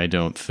craving, I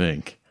don't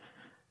think.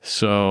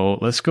 So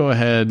let's go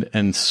ahead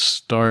and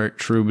start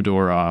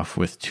Troubadour off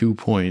with 2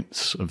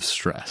 points of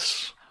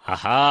stress.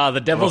 Aha,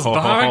 the devil's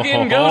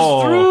bargain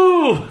goes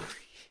through!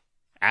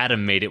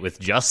 Adam made it with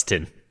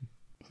Justin.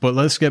 But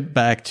let's get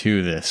back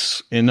to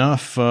this.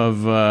 Enough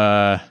of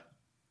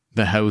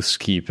the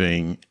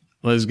housekeeping.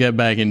 Let's get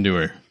back into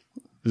her.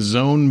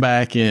 Zone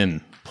back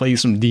in. Play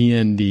some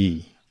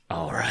D&D.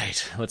 All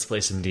right, let's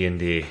play some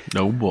D&D.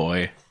 Oh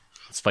boy.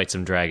 Let's fight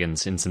some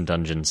dragons in some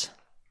dungeons.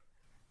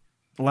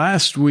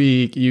 Last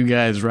week, you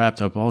guys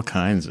wrapped up all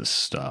kinds of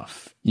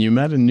stuff. You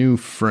met a new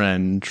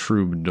friend,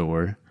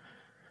 Troubadour,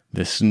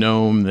 this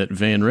gnome that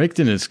Van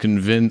Richten is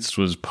convinced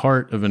was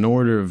part of an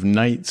order of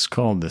knights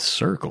called the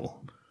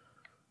Circle.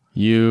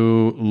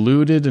 You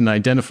looted and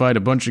identified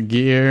a bunch of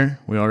gear.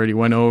 We already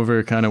went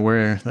over kind of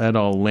where that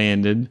all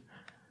landed.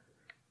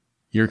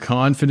 You're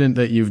confident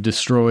that you've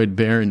destroyed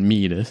Baron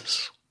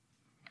Midas.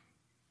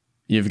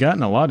 You've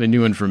gotten a lot of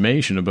new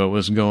information about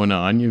what's going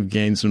on. You've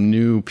gained some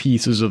new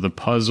pieces of the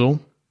puzzle.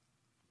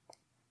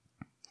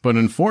 But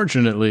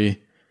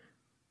unfortunately,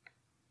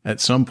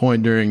 at some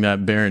point during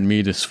that Baron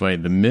Midas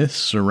fight, the mist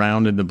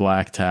surrounded the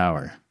Black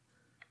Tower.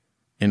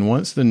 And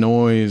once the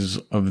noise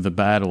of the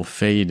battle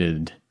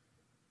faded,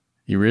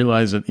 you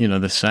realized that,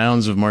 the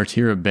sounds of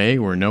Martyra Bay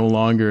were no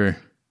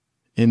longer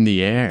in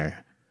the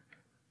air.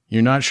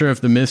 You're not sure if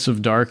the mists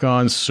of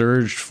Darkon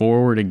surged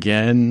forward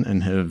again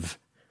and have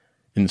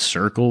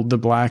encircled the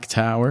Black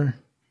Tower.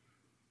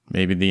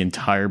 Maybe the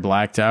entire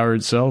Black Tower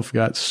itself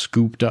got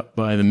scooped up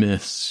by the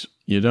mists.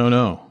 You don't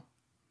know.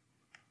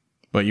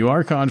 But you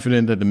are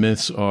confident that the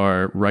mists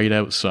are right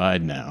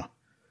outside now.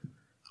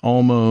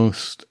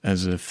 Almost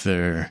as if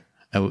they're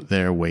out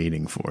there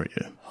waiting for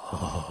you.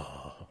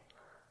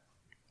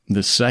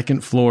 The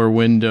second floor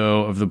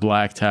window of the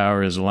Black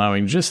Tower is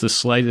allowing just the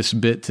slightest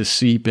bit to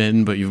seep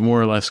in, but you've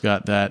more or less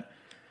got that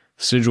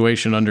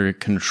situation under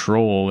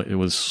control. It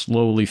was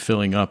slowly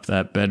filling up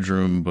that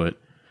bedroom,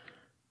 but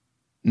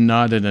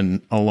not at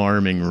an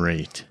alarming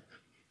rate.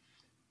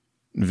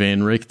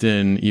 Van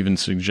Richten even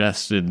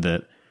suggested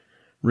that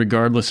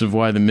regardless of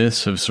why the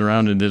mists have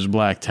surrounded this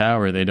Black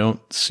Tower, they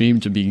don't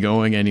seem to be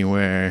going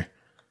anywhere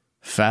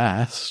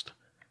fast,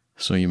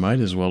 so you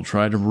might as well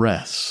try to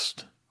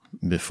rest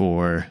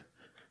before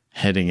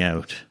heading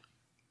out.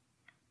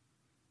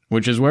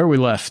 Which is where we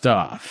left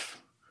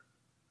off.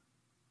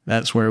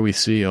 That's where we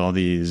see all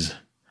these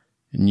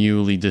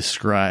newly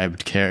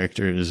described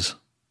characters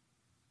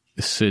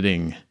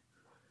sitting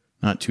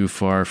not too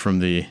far from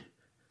the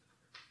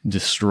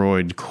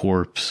destroyed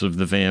corpse of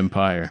the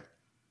vampire.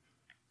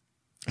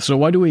 So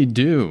what do we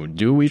do?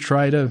 Do we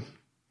try to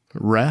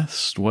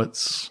rest?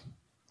 What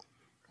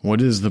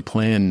is the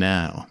plan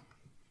now?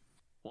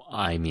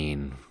 I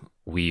mean,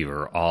 we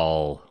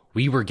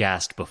were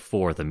gassed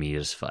before the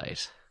Mia's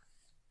fight.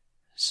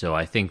 So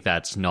I think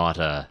that's not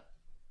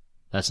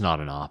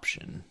an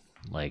option.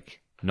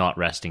 Like, not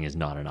resting is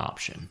not an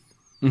option.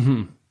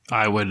 Mm-hmm.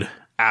 I would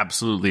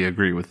absolutely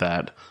agree with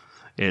that.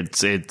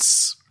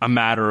 It's a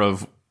matter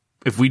of,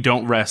 if we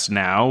don't rest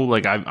now,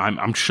 like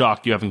I'm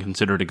shocked you haven't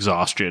considered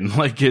exhaustion.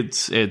 Like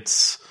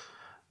it's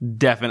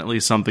definitely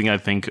something I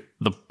think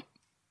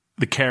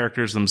the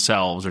characters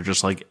themselves are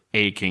just like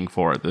aching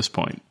for at this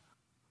point.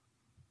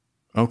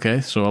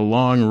 Okay, so a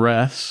long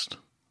rest,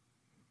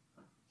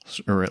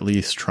 or at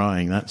least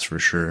trying, that's for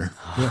sure.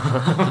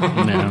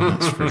 No,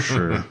 that's for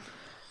sure.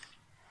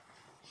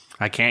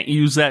 I can't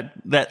use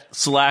that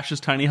Slash's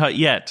tiny hut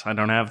yet. I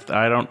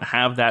don't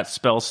have that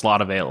spell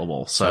slot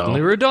available. So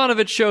Suddenly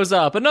Radonovich shows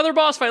up. Another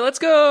boss fight. Let's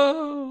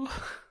go.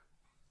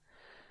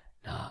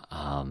 I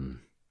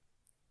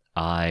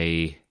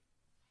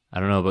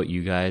don't know about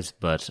you guys,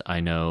 but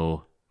I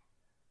know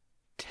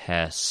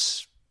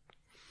Tess,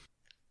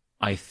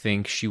 I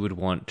think she would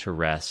want to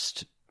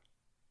rest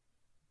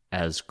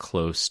as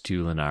close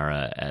to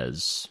Lenara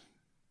as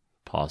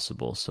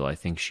possible. So I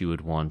think she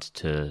would want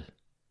to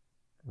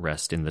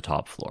rest in the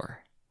top floor.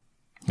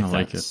 I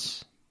like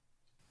it.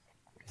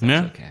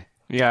 Yeah. Okay.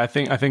 Yeah, I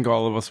think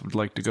all of us would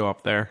like to go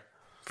up there.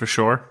 For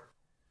sure.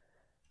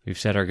 We've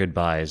said our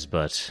goodbyes,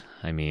 but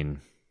I mean,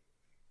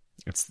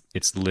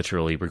 it's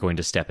literally we're going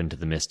to step into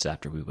the mists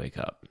after we wake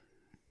up.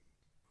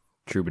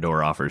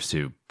 Troubadour offers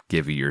to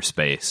give you your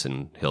space,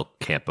 and he'll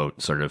camp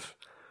out sort of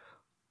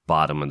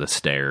bottom of the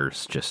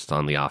stairs, just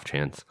on the off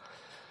chance.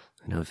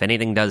 You know, if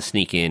anything does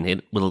sneak in,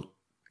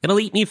 it'll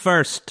eat me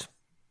first.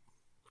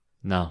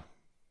 No,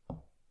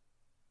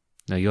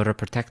 you're a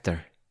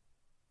protector.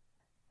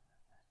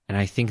 And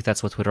I think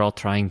that's what we're all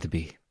trying to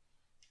be.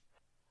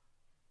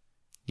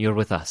 You're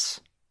with us.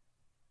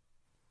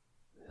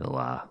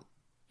 He'll,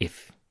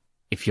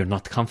 If you're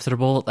not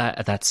comfortable,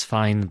 that's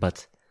fine,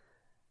 but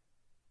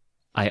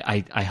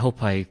I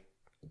hope I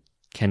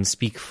can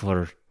speak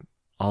for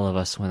all of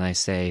us when I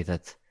say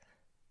that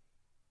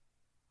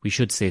we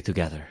should stay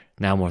together,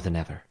 now more than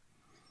ever.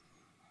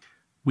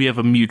 We have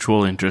a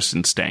mutual interest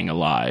in staying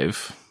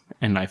alive,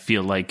 and I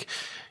feel like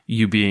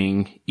you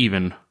being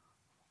even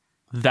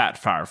that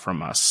far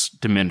from us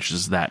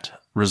diminishes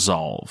that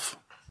resolve.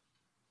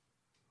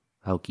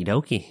 Okie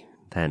dokie.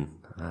 Then,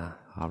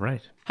 all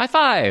right. High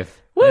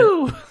five!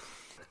 Woo!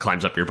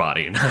 Climbs up your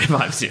body and high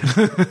fives you.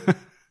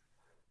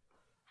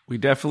 We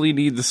definitely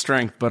need the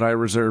strength, but I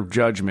reserve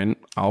judgment.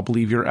 I'll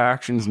believe your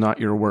actions, not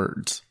your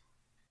words.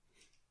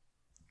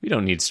 We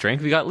don't need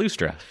strength, we got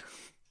Lustra.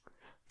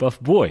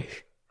 Buff boy.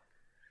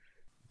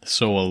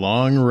 So a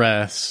long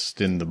rest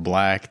in the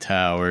Black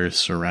Tower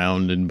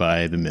surrounded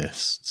by the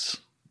mists.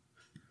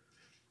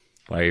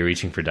 Why are you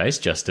reaching for dice,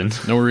 Justin?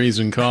 No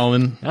reason,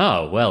 Colin.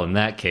 Oh, well, in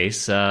that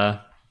case, all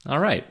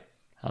right.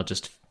 I'll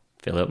just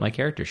fill out my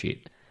character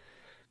sheet.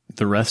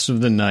 The rest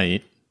of the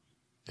night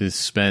is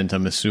spent,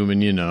 I'm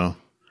assuming you know,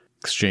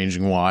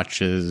 exchanging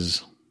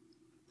watches,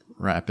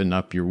 wrapping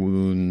up your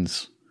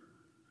wounds,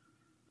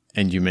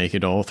 and you make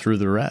it all through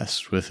the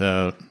rest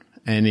without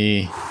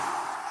any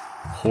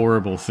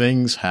horrible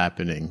things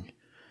happening.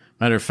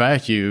 Matter of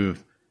fact, you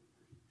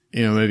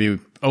maybe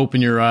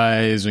open your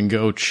eyes and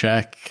go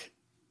check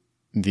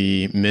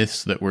the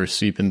mists that were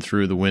seeping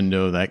through the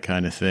window, that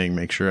kind of thing.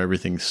 Make sure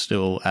everything's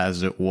still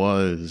as it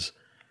was.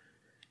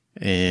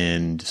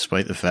 And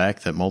despite the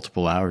fact that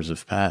multiple hours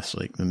have passed,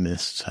 like, the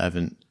mists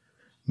haven't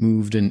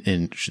moved an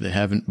inch. They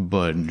haven't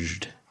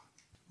budged.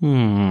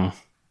 The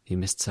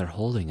mists are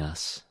holding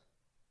us.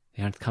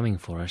 They aren't coming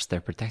for us. They're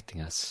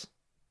protecting us.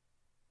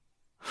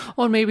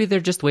 Or maybe they're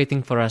just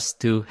waiting for us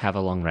to have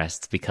a long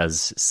rest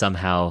because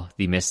somehow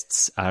the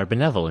mists are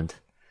benevolent.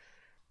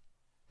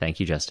 Thank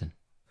you, Justin.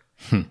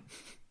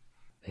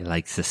 They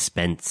like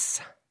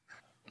suspense.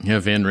 Yeah,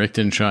 Van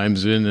Richten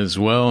chimes in as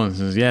well and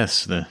says,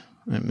 yes, the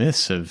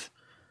mists have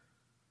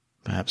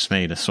perhaps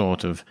made a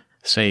sort of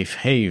safe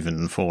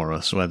haven for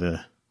us,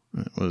 whether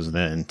it was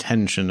their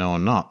intention or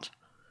not.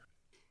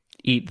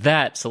 Eat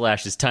that,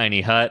 Salash's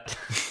tiny hut.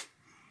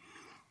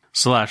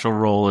 Slash will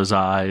roll his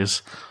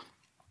eyes.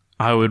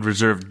 I would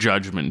reserve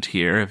judgment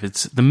here. If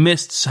it's the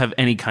mists have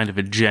any kind of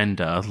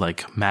agenda,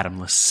 like Madame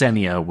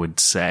Lysenia would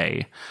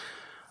say,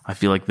 I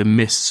feel like the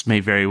mists may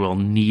very well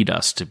need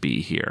us to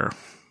be here.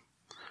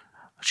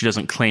 She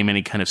doesn't claim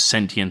any kind of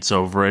sentience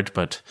over it,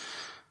 but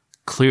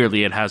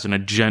clearly it has an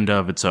agenda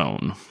of its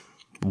own.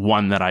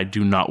 One that I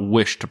do not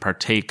wish to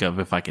partake of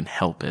if I can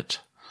help it.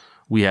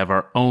 We have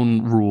our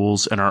own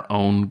rules and our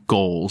own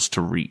goals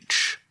to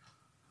reach.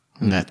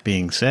 And that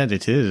being said,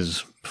 it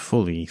is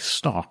fully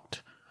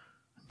stocked.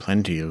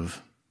 Plenty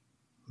of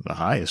the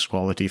highest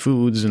quality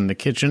foods in the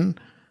kitchen.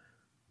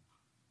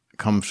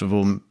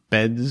 Comfortable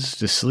beds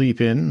to sleep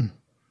in.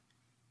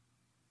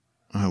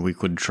 We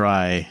could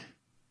try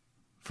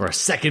For a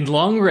second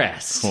long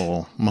rest.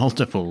 for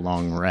multiple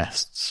long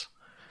rests.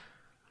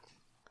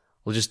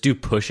 We'll just do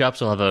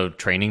push-ups. We'll have a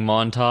training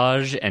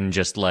montage and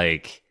just,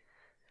 like,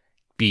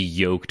 be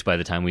yoked by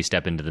the time we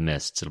step into the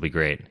mists. It'll be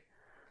great.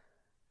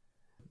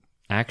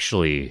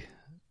 Actually,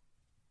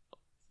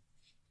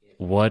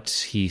 what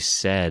he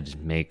said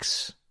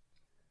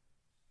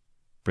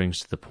brings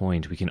to the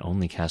point we can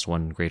only cast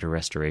one greater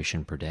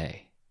restoration per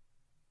day.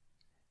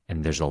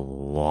 And there's a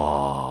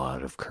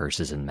lot of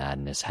curses and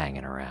madness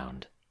hanging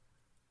around.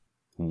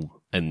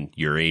 And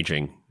your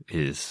aging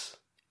is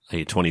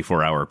a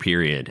 24-hour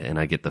period, and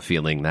I get the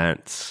feeling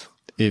that's...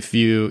 If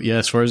you, yeah,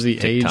 as far as the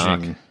TikTok.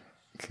 aging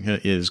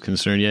is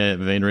concerned, yeah,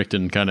 Van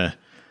Richten kind of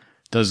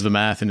does the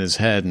math in his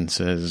head and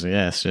says,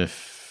 yes,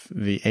 if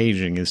the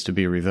aging is to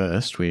be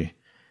reversed, we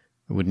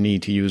would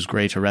need to use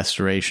greater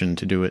restoration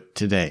to do it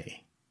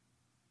today.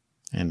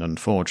 And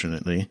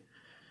unfortunately,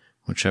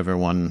 whichever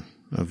one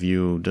of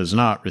you does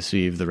not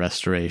receive the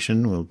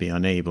restoration will be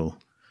unable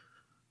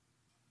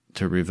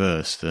to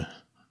reverse the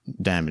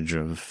damage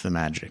of the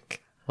magic.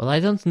 Well, I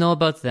don't know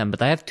about them,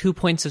 but I have 2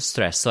 points of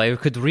stress, so I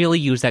could really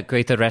use that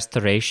greater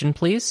restoration,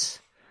 please.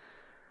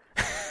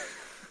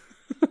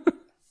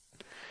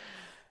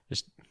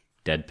 Just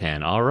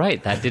deadpan. All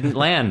right, that didn't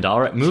land. All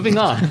right, moving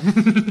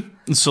on.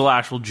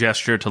 Slash will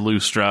gesture to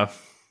Lustra.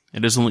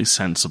 It is only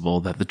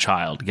sensible that the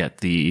child get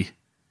the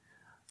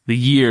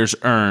years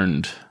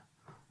earned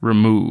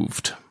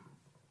removed.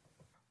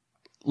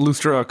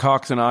 Lustra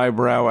cocks an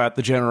eyebrow at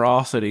the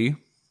generosity,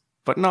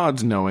 but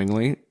nods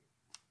knowingly.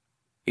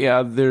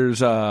 Yeah,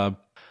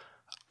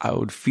 I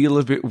would feel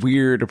a bit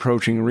weird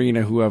approaching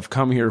Rena, who I've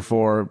come here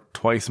for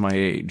twice my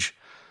age.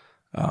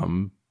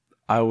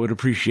 I would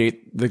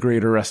appreciate the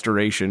greater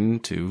restoration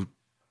to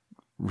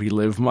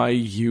relive my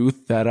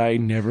youth that I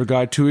never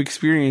got to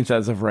experience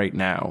as of right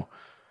now.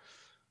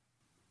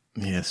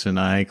 Yes, and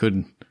I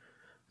could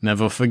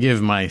never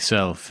forgive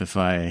myself if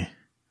I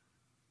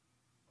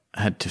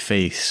had to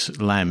face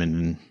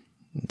Lyman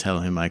and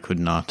tell him I could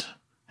not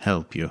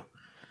help you.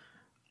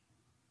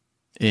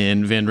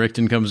 And Van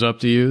Richten comes up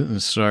to you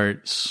and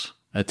starts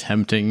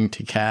attempting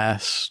to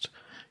cast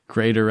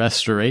Greater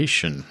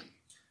Restoration.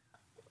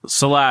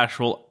 Slash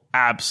will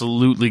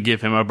absolutely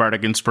give him a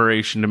bardic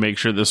inspiration to make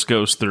sure this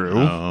goes through.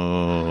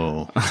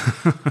 Oh.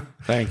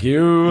 Thank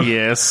you.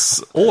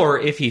 Yes. Or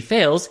if he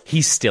fails,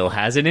 he still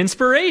has an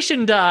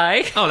inspiration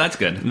die. Oh, that's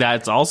good.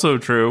 That's also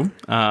true.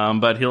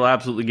 But he'll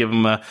absolutely give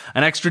him an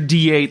extra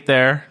D8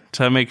 there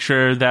to make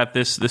sure that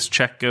this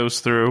check goes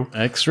through.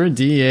 Extra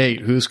D8.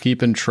 Who's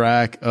keeping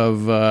track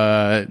of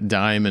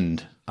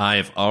Diamond?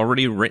 I've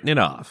already written it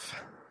off.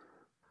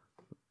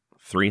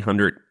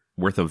 300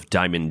 worth of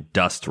diamond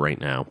dust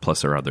right now,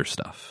 plus our other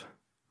stuff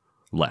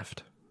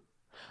left.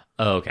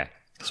 Oh, okay.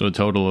 So a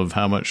total of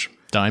how much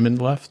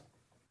diamond left?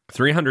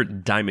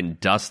 300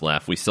 diamond dust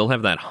left. We still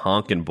have that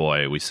honkin'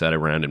 boy we set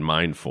around in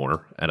mind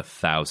for at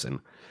 1,000.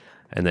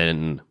 And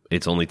then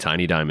it's only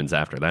tiny diamonds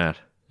after that.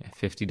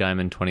 50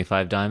 diamond,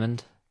 25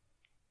 diamond.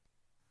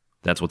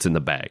 That's what's in the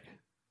bag.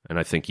 And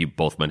I think you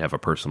both might have a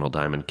personal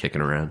diamond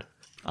kicking around.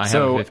 I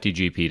have a 50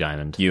 GP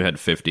diamond. You had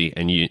 50,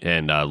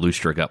 and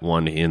Lustra got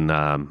one in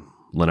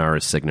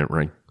Lenara's signet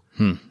ring.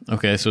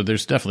 Okay, so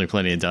there's definitely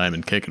plenty of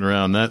diamond kicking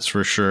around, that's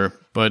for sure.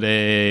 But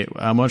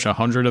how much?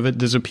 100 of it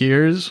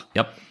disappears?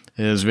 Yep.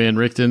 As Van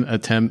Richten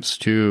attempts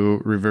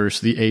to reverse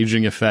the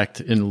aging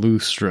effect in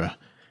Lustra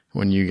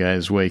when you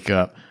guys wake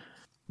up.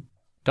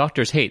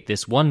 Doctors hate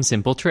this one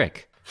simple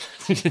trick.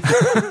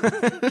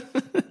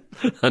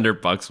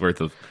 $100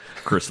 worth of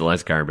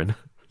crystallized carbon.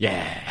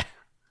 Yeah.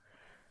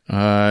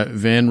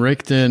 Van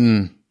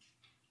Richten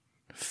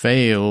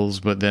fails,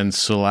 but then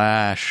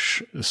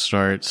Slash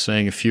starts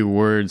saying a few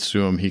words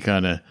to him. He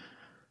kind of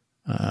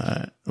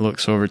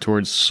looks over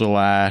towards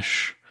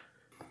Slash.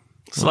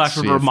 Slash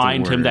would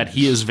remind him that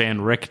he is Van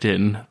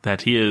Richten,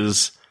 that he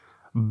is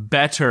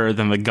better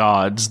than the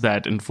gods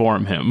that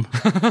inform him.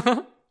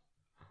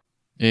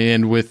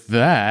 And with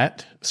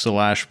that,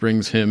 Slash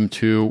brings him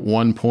to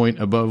 1 point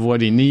above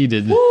what he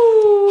needed.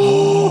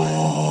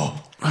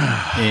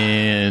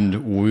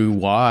 And we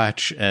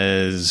watch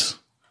as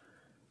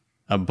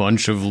a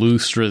bunch of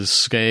Lustra's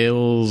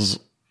scales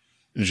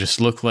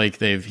just look like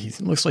he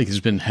looks like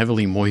he's been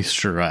heavily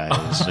moisturized.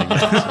 I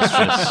guess. It's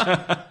just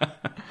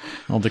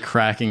all the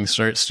cracking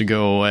starts to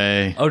go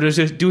away. Oh,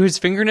 do his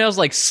fingernails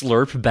like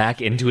slurp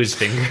back into his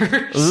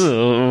fingers?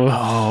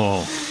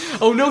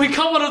 Oh no, he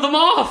cut one of them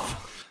off.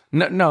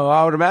 No,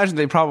 I would imagine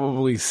they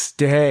probably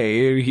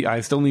stay.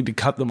 I still need to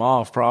cut them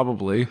off,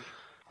 probably.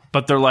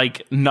 But they're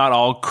like not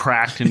all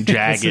cracked and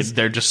jagged.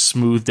 They're just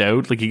smoothed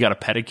out. Like you got a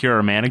pedicure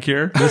or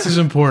manicure. This is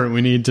important.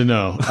 We need to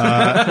know.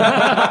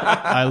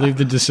 I leave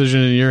the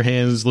decision in your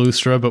hands,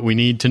 Lustra, but we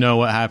need to know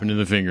what happened to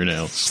the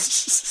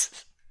fingernails.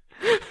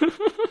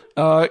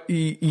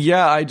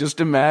 Yeah, I just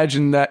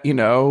imagine that,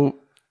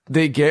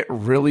 they get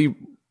really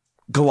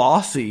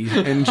glossy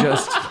and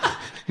just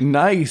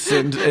nice.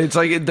 And it's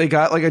like they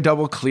got like a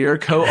double clear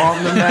coat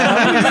on them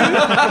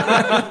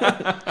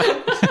now.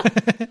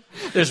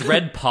 There's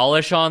red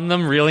polish on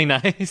them, really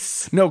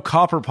nice. No,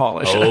 copper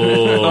polish.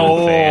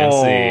 Oh,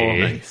 fancy.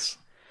 Nice.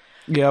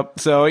 Yep.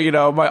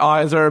 So, my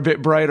eyes are a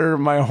bit brighter.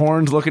 My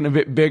horn's looking a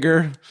bit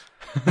bigger.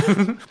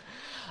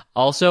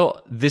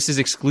 Also, this is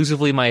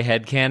exclusively my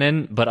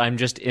headcanon, but I'm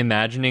just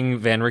imagining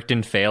Van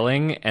Richten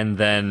failing and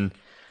then,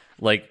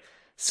 like,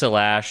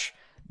 Slash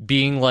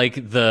being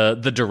like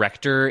the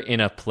director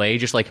in a play,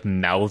 just like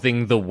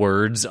mouthing the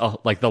words,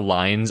 like the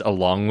lines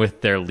along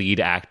with their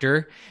lead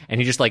actor. And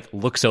he just like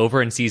looks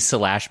over and sees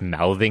Slash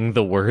mouthing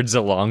the words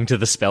along to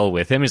the spell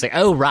with him. He's like,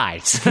 oh,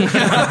 right.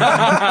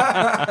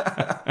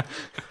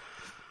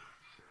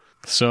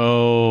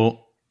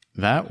 So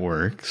that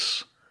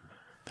works.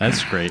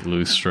 That's great,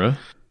 Lustra.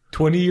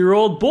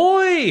 20-year-old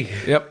boy.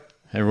 Yep.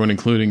 Everyone,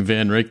 including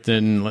Van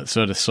Richten, lets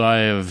out a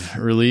sigh of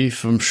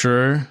relief, I'm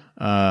sure.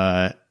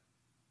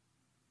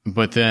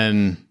 But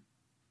then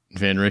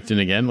Van Richten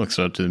again looks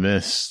up to the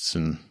mists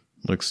and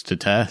looks to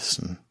Tess,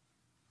 and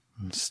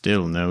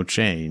still no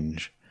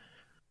change.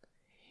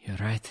 You're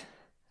right.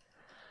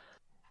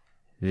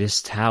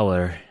 This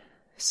tower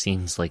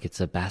seems like it's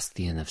a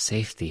bastion of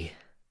safety.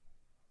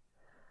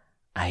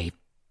 I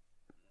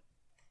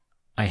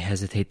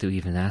hesitate to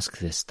even ask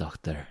this,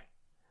 Doctor.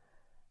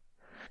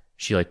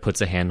 She like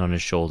puts a hand on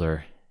his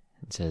shoulder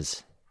and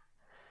says,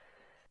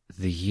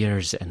 the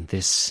years and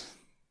this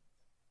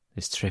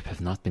trip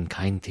have not been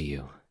kind to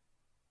you.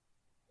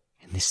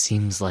 And this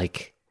seems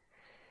like,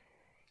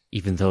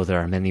 even though there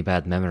are many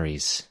bad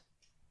memories,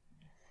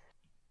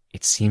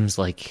 it seems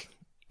like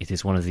it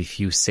is one of the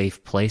few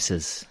safe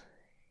places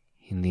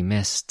in the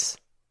mists.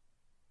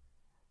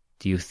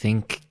 Do you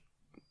think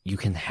you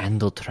can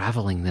handle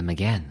traveling them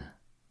again?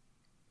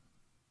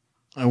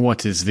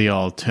 What is the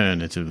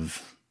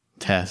alternative,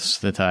 Tess?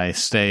 That I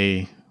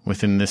stay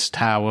within this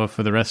tower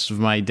for the rest of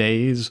my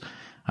days?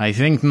 I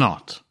think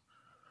not.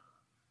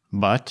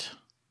 But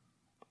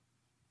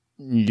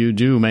you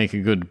do make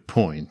a good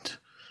point.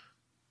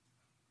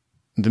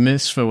 The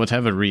mists, for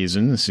whatever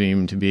reason,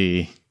 seem to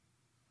be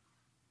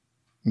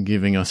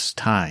giving us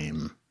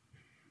time,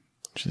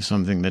 which is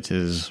something that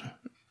is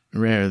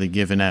rarely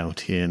given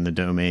out here in the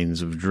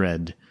domains of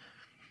dread.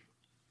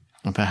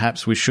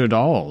 Perhaps we should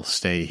all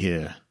stay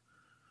here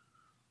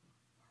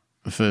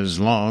for as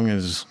long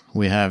as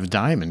we have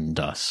diamond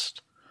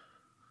dust.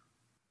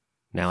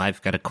 Now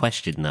I've got a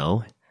question,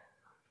 though.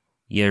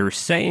 You're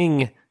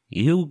saying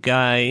you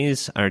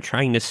guys are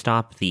trying to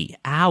stop the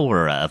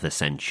hour of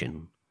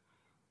ascension.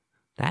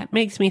 That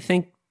makes me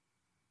think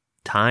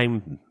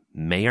time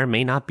may or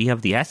may not be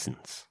of the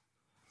essence.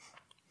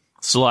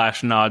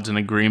 Slash nods in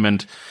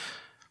agreement.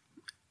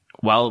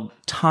 While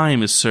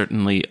time is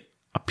certainly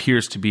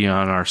appears to be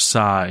on our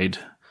side,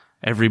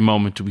 every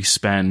moment we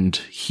spend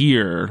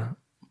here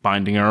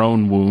binding our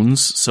own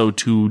wounds, so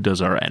too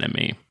does our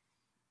enemy.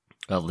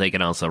 Well, they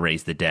can also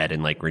raise the dead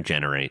and,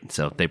 regenerate,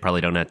 so they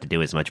probably don't have to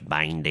do as much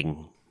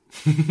binding.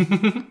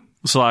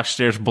 Slash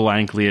stares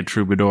blankly at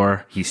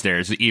Troubadour. He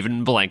stares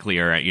even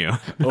blanklier at you.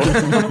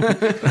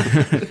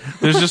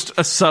 There's just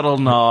a subtle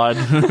nod.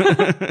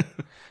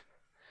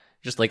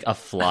 Just like a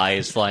fly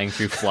is flying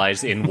through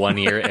flies in one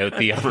ear, out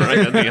the other. Right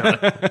at the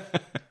other.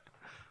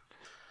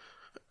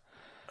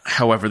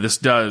 However, this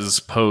does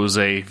pose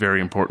a very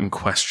important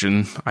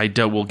question. I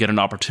doubt we'll get an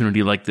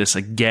opportunity like this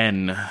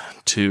again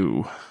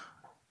to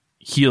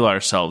heal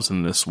ourselves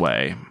in this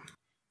way.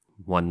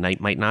 One night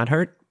might not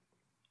hurt.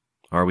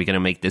 Or are we going to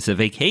make this a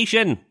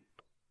vacation?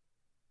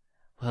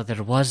 Well,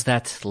 there was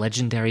that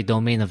legendary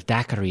domain of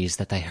daiquiris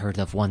that I heard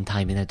of one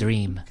time in a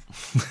dream.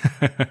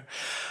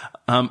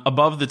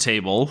 Above the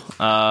table,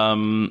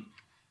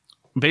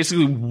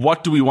 basically,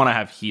 what do we want to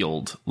have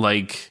healed?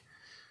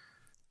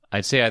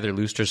 I'd say either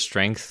Lustra's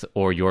strength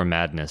or your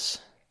madness.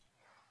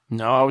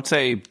 No, I would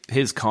say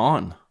his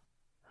con.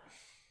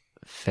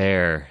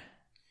 Fair.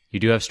 You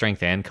do have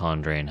strength and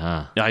con drain,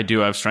 huh? I do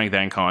have strength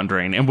and con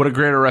drain. And would a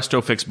greater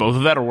resto fix both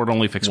of that, or would it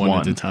only fix one? One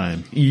at a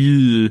time.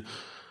 Yeah.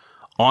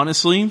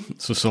 Honestly,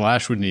 So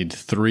Salash would need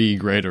 3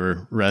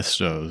 greater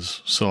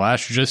restos.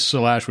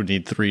 Salash would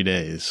need 3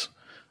 days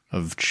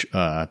of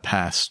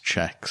past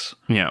checks.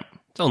 yeah.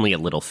 It's only a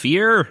little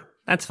fear.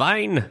 That's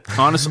fine.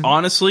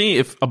 Honestly,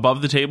 if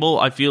above the table,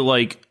 I feel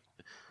like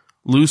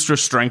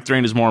Lustra's strength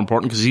drain is more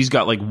important because he's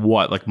got like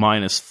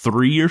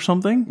 -3 or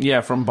something.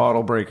 Yeah, from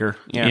Bottle Breaker.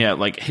 Yeah. Yeah,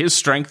 like his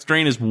strength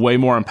drain is way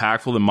more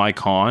impactful than my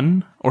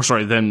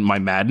than my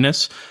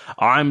madness.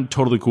 I'm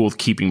totally cool with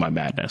keeping my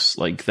madness.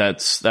 Like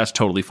that's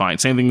totally fine.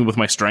 Same thing with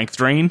my strength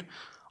drain.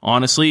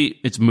 Honestly,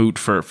 it's moot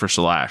for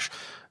Salash.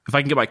 If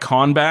I can get my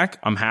con back,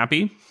 I'm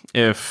happy.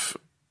 And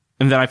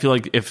then I feel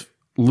like if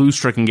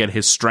Lustra can get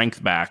his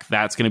strength back,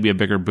 that's going to be a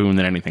bigger boon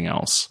than anything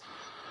else.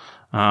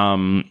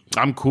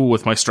 I'm cool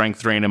with my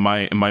strength drain and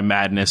my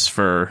madness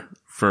for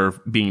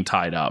being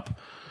tied up.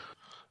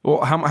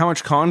 Well, how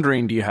much con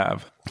drain do you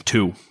have?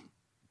 2.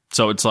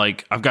 So it's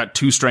like I've got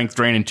 2 strength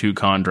drain and 2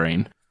 con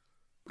drain.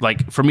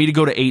 Like for me to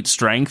go to 8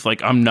 strength,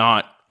 like I'm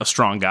not a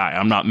strong guy.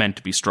 I'm not meant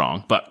to be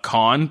strong. But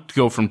con to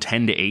go from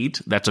 10 to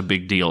 8, that's a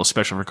big deal,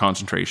 especially for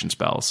concentration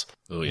spells.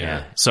 Oh,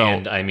 yeah. So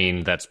And I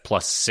mean, that's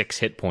plus 6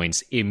 hit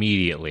points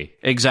immediately.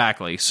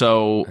 exactly.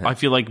 So I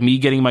feel like me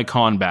getting my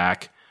con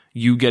back,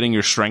 you getting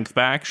your strength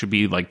back should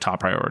be like top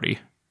priority.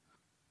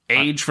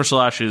 Age for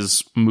Slash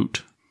is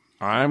moot.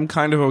 I'm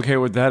kind of okay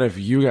with that if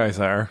you guys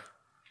are.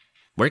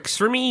 Works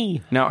for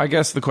me. Now, I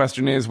guess the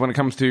question is, when it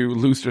comes to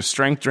Lustra's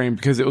strength drain,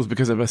 because it was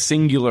because of a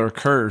singular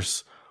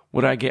curse,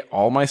 would I get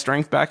all my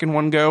strength back in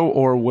one go,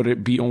 or would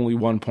it be only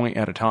 1 point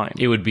at a time?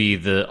 It would be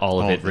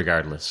all of it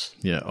regardless.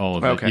 Yeah, all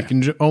of Okay. it.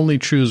 You can only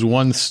choose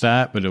one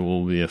stat, but it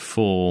will be a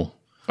full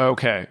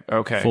Okay.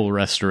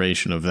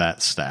 restoration of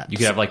that stat. You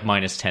could have like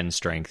 -10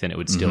 strength and it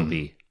would still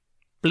be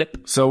blip.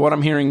 So what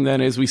I'm hearing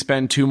then is we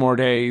spend 2 more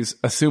days,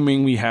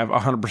 assuming we have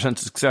 100%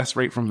 success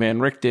rate from Van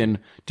Richten,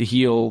 to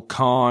heal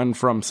con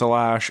from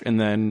Salash and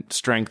then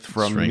strength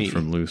from me. Strength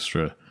from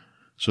Lustra.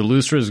 So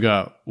Lustra's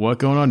got what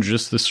going on?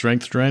 Just the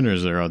strength drain, or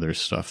is there other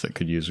stuff that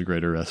could use a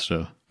greater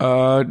resto?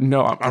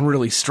 No, I'm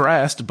really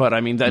stressed, but I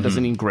mean, that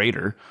doesn't mean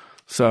greater.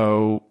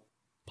 So,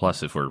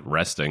 Plus, if we're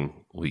resting,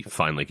 we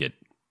finally get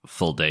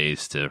full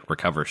days to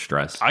recover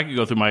stress, I could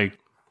go through my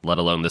let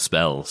alone the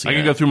spells. I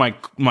could go through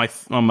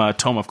my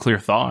Tome of Clear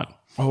Thought.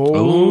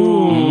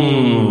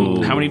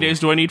 oh, How many days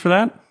do I need for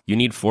that? You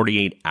need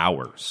 48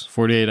 hours.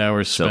 48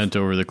 hours spent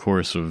over the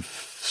course of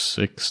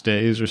 6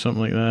 days or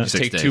something like that.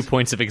 6 Take days. 2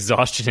 points of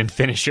exhaustion and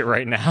finish it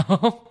right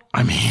now.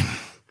 I mean,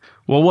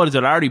 well, what is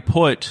it? I already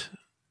put,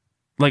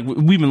 like,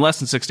 we've been less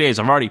than 6 days.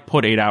 I've already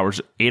put 8 hours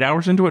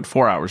into it,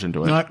 4 hours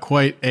into it. Not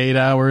quite 8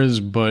 hours,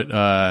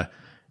 but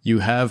you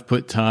have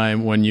put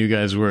time when you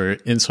guys were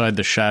inside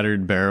the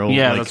Shattered Barrel.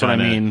 Yeah, that's what I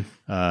mean.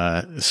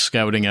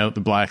 Scouting out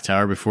the Black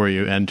Tower before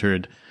you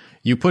entered.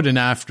 You put an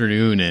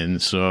afternoon in,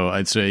 so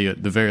I'd say you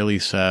at the very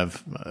least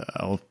have,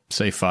 I'll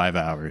say 5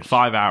 hours.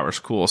 5 hours,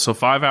 cool. So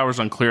 5 hours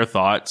on Clear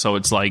Thought. So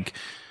it's like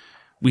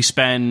we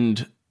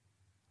spend.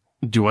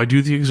 Do I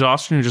do the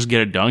exhaustion or just get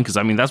it done? Because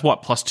I mean, that's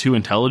what +2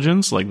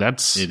 intelligence. Like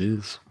that's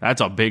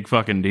a big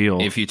fucking deal.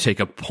 If you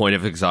take a point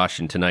of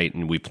exhaustion tonight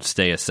and we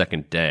stay a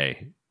second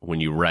day, when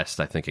you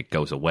rest, I think it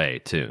goes away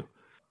too.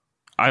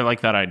 I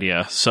like that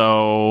idea.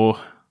 So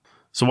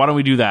why don't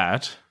we do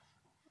that?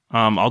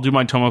 I'll do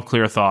my Tome of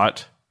Clear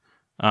Thought.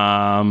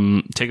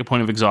 Take a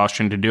point of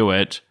exhaustion to do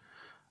it.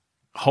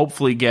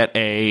 Hopefully get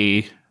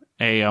a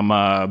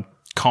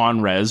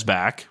con res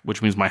back,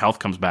 which means my health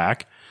comes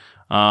back.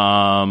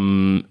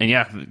 And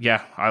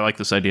yeah, I like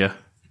this idea.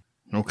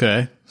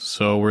 Okay,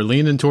 so we're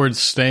leaning towards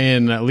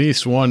staying at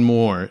least one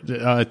more.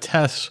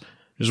 Tess,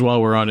 just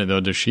while we're on it though,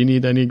 does she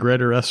need any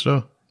greater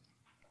resto?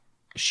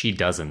 She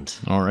doesn't.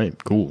 All right,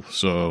 cool.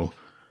 So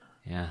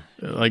Yeah.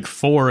 like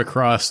 4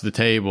 across the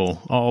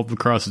table. All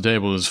across the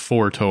table is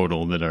 4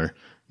 total that are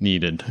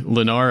needed.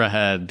 Lenara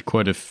had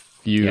quite a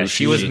few. Yeah,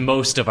 she was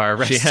most of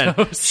our She had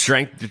restos.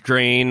 strength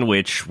drain,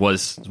 which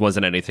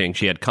wasn't anything.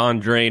 She had con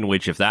drain,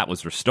 which if that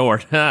was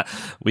restored,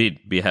 we'd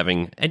be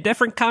having a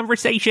different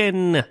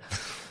conversation.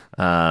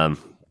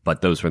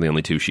 But those were the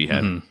only 2 she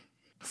had.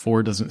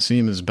 4 doesn't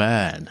seem as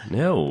bad.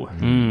 No.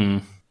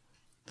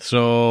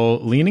 So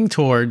leaning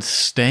towards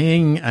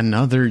staying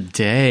another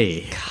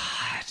day.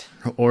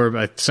 God. Or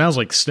it sounds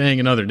like staying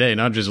another day,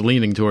 not just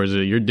leaning towards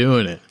it. You're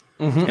doing it.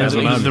 That's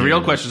what I'm The real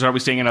hearing. question is, are we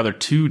staying another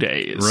 2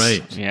 days?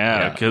 Right.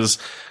 Yeah, because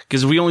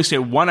if we only stay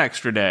 1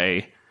 extra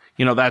day,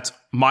 that's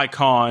my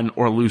con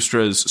or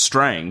Lustra's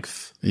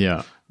strength.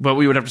 Yeah. But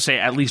we would have to stay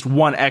at least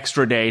 1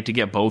 extra day to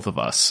get both of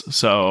us.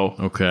 So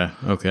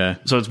Okay.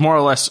 so it's more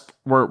or less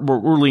we're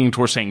leaning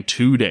towards saying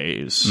 2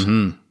 days.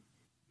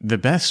 The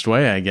best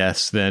way, I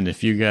guess, then,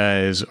 if you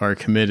guys are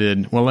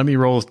committed. Well, let me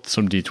roll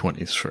some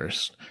d20s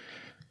first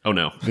Oh,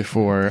 no.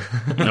 before.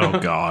 Oh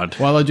God.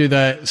 While I do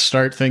that,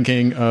 start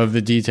thinking of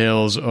the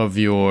details of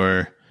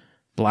your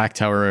Black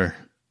Tower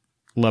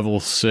level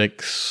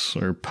 6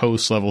 or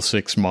post level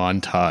 6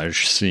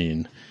 montage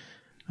scene.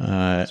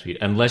 Sweet.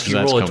 Unless you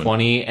that's roll a coming.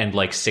 20 and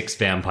like 6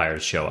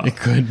 vampires show up. It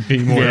could be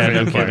more Yeah,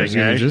 no vampires. kidding,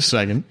 Give me eh? just a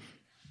second.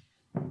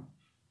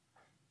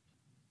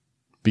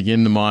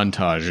 Begin the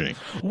montaging.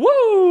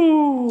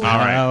 Woo!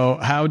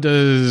 How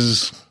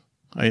does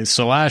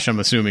Slash? I'm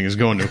assuming is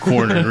going to a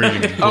corner and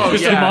reading. A book.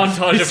 Just a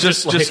montage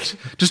It's of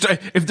just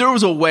if there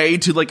was a way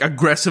to like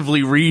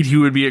aggressively read, he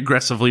would be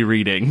aggressively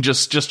reading.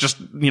 Just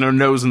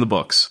nose in the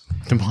books.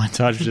 The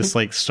montage just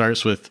like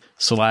starts with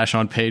Slash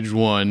on page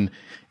 1,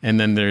 and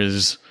then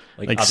there's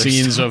like other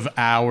scenes stuff. of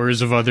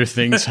hours of other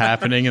things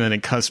happening, and then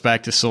it cuts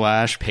back to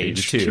Slash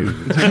Page 2.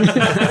 No.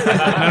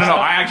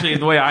 I actually,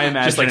 the way I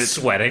imagine Just like it,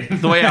 sweating.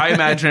 the way I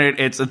imagine it,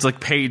 it's like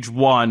page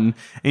 1,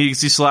 and you can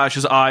see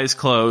Slash's eyes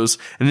close,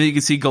 and then you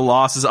can see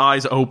Galas's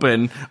eyes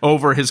open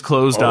over his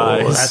closed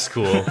eyes. Oh, that's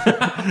cool.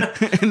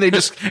 and they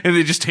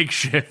just take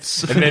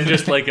shifts. And then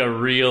just like a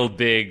real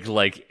big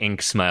like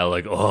ink smile,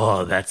 like,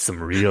 oh, that's some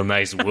real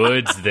nice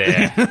words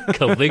there.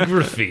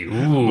 Calligraphy.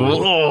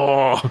 Ooh.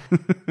 Oh.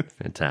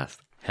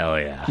 Fantastic. Hell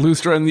yeah.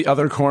 Lustra in the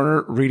other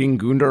corner reading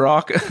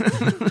Gundarok.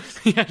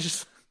 Yeah,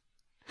 just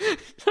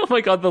oh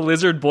my god, the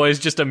lizard boy is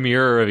just a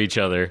mirror of each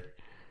other.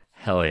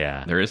 Hell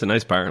yeah. There is a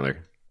nice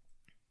parlor.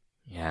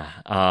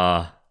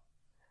 Yeah.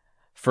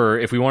 For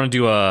if we want to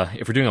do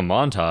if we're doing a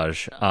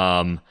montage,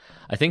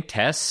 I think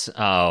Tess,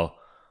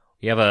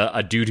 we have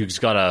a dude who's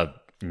got a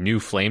new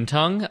flame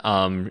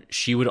tongue.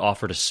 She would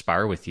offer to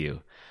spar with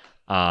you.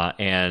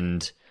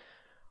 And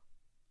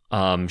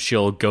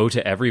she'll go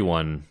to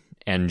everyone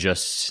and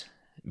just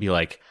be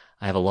like,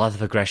 I have a lot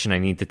of aggression I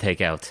need to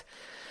take out.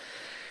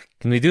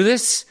 Can we do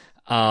this?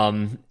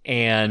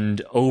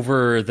 And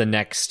over the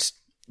next,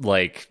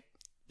 like,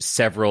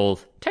 several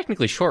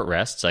technically short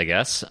rests, I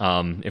guess,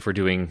 if we're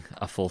doing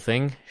a full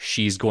thing,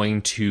 she's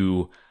going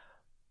to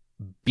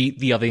beat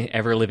the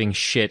ever-living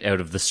shit out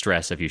of the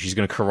stress of you. She's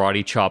going to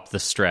karate chop the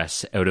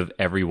stress out of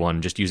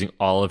everyone, just using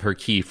all of her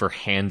ki for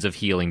hands of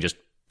healing.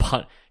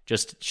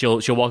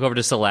 She'll walk over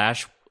to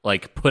Salash,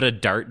 like put a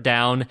dart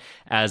down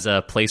as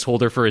a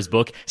placeholder for his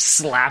book,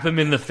 slap him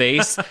in the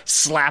face,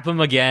 slap him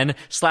again,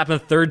 slap him a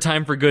third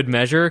time for good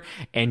measure,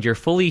 and you're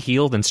fully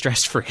healed and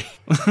stress free.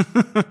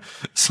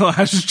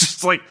 Slash is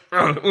just like,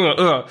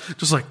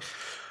 just like,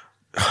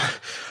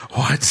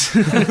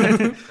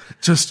 what?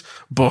 Just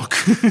book.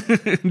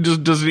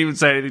 Just doesn't even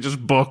say anything. Just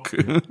book.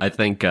 I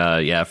think,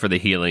 for the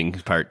healing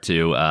part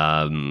too,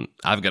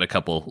 I've got a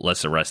couple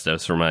lesser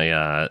restos for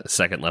my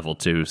second level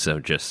too. So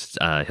just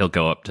he'll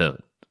go up to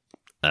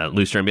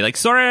Lustra and be like,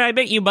 "Sorry, I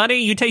bit you, buddy.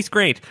 You taste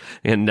great,"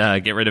 and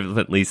get rid of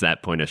at least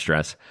that point of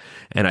stress.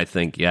 And I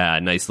think, a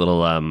nice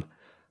little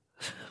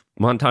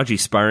montage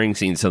sparring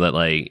scene, so that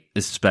like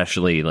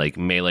especially like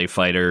melee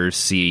fighters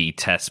see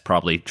Tess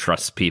probably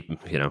trusts people.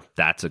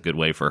 That's a good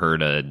way for her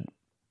to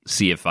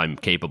see if I'm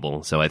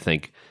capable. So I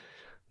think,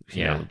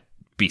 you know,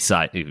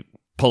 beside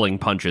pulling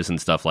punches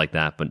and stuff like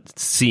that, but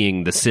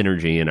seeing the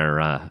synergy in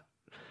our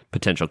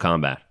potential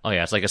combat. Oh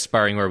yeah, it's like a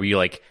sparring where we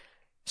like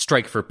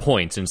strike for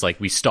points, and it's like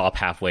we stop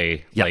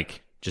halfway,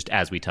 like just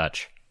as we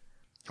touch.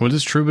 What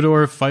does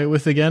Troubadour fight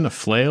with again? A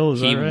flail?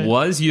 Is He that right?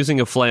 was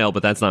using a flail,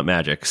 but that's not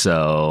magic,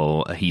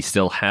 so he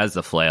still has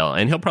the flail,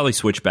 and he'll probably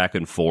switch back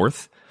and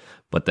forth.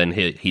 But then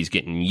he's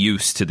getting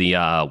used to the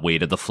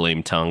weight of the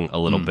flame tongue a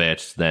little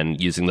bit, then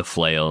using the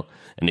flail,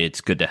 and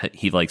it's good to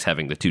he likes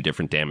having the two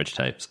different damage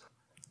types.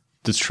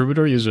 Does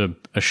Troubadour use a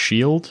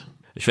shield?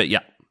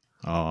 Yeah.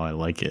 Oh, I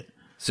like it.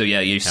 So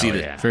you see Hell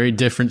the yeah. Very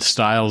different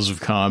styles of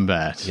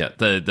combat. Yeah,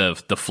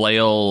 the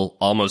flail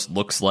almost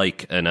looks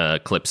like an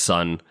eclipse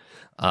sun.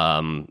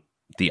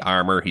 The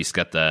armor, he's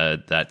got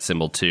that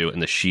symbol too,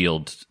 and the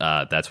shield,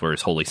 that's where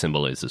his holy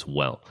symbol is as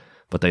well.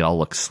 But they all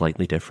look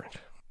slightly different.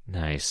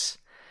 Nice.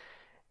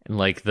 And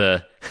like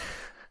I'm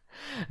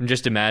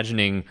just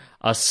imagining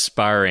us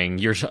sparring.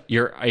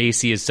 Your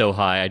AC is so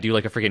high. I do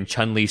like a freaking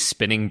Chun-Li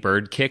spinning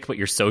bird kick, but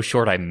you're so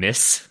short I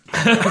miss.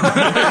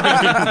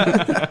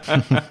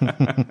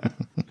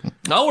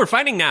 Oh, we're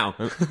fighting now.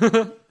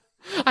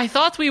 I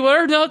thought we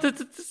were. No,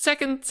 the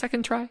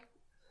second try.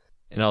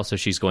 And also,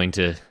 she's going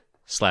to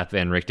slap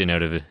Van Richten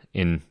out of it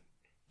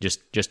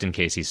just in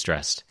case he's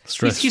stressed.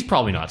 He's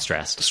probably not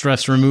stressed.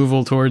 Stress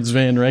removal towards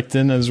Van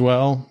Richten as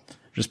well.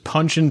 Just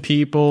punching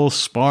people,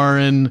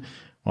 sparring,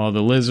 while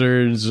the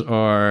lizards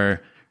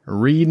are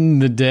reading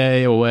the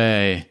day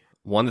away.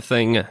 One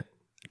thing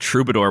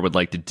Troubadour would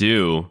like to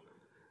do,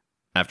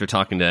 after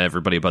talking to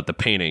everybody about the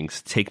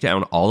paintings, take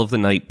down all of the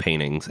night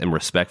paintings and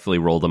respectfully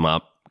roll them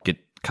up, get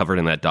covered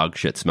in that dog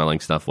shit smelling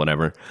stuff,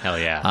 whatever. Hell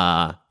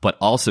yeah. But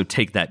also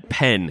take that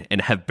pen and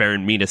have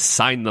Baron Mina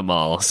sign them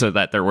all so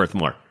that they're worth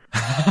more.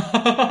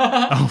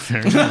 Oh,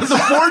 fair enough. The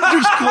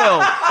Forger's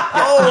Quill.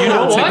 You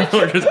know what?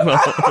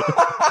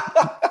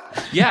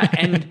 Yeah,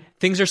 and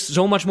things are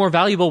so much more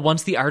valuable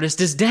once the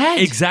artist is dead.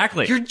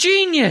 Exactly. You're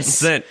genius.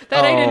 That's it.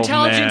 That Oh,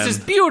 intelligence man. is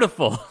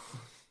beautiful.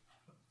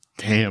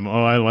 Damn,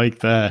 I like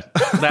that.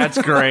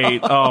 That's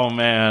great. Oh,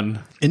 man.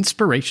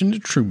 Inspiration to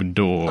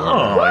Troubadour.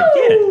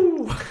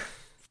 Oh, yeah.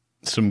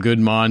 Some good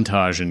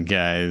montaging,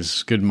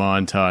 guys. Good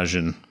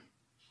montaging.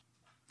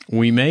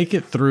 We make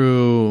it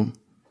through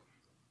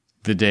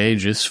the day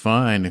just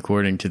fine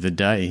according to the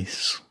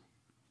dice.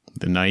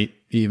 The night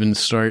even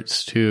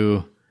starts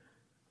to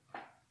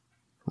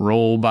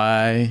roll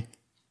by.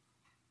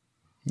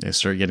 They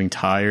start getting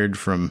tired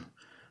from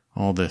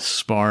all the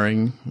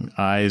sparring.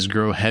 Eyes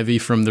grow heavy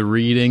from the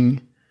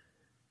reading.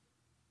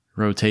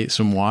 Rotate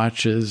some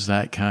watches,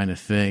 that kind of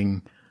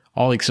thing.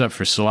 All except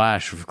for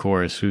Slash, of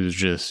course, he's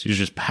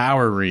just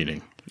power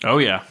reading. Oh,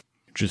 yeah.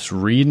 Just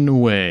reading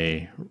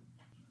away.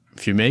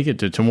 If you make it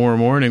to tomorrow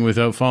morning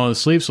without falling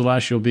asleep,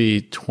 Slash, you'll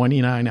be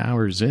 29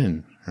 hours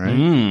in,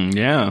 right?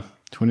 Yeah.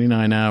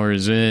 29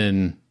 hours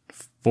in,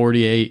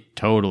 48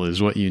 total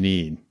is what you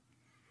need.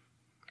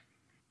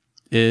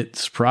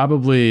 It's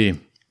probably,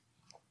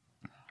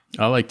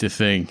 I like to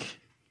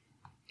think,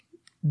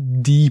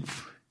 deep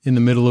in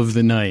the middle of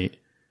the night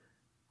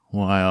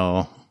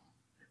while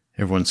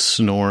everyone's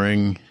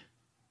snoring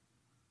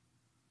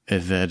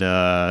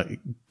that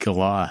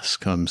Galas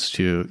comes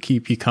to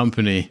keep you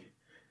company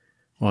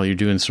while you're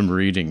doing some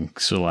reading,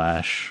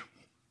 Slash.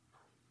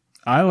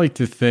 I like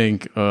to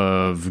think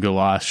of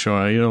Galas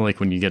showing,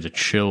 like when you get a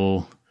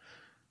chill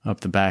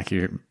up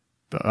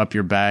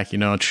your back,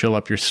 chill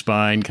up your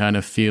spine kind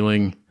of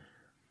feeling.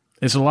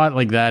 It's a lot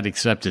like that,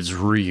 except it's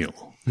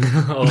real.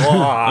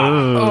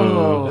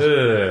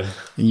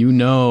 You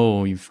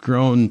know, you've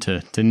grown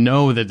to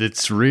know that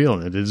it's real,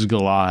 that it's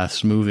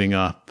Galas moving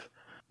up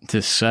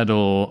to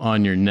settle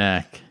on your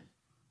neck,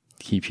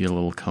 keep you a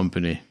little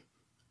company.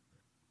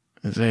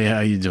 And say, how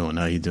you doing?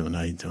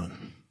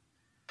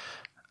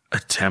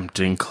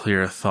 Attempting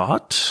clear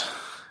thought.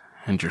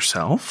 And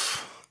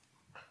yourself?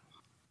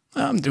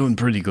 I'm doing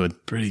pretty good.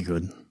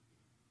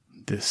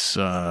 This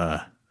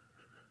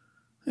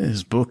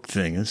book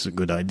thing, this is a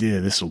good idea.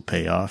 This will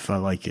pay off. I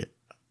like it.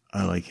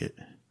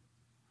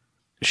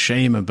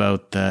 Shame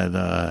about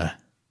that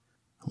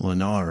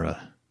Lenara.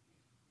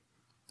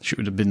 She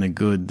would have been a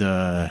good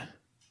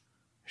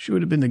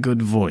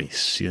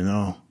voice, you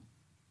know.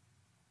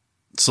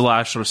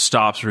 Slash sort of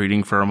stops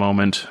reading for a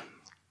moment,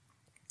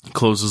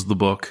 closes the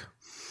book.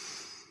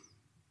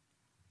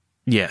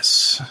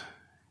 Yes,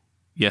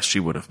 she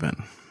would have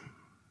been.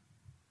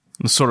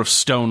 A sort of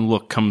stone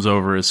look comes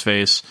over his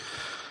face.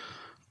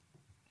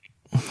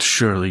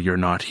 Surely you're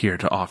not here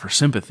to offer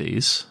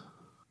sympathies.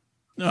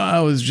 No, I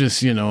was just,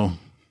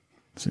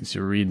 since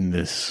you're reading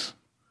this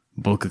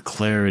book of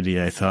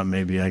clarity, I thought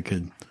maybe I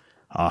could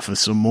offer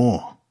some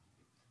more.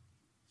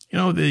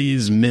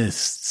 These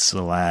mists,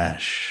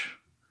 Slash,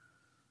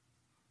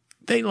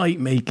 they like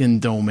making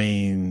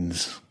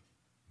domains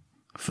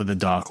for the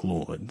Dark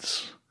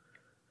Lords.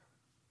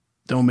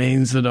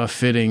 Domains that are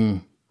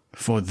fitting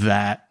for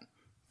that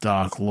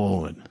Dark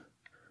Lord.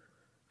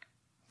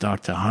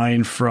 Dr.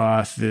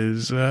 Heinfroth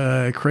is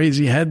a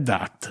crazy head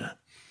doctor.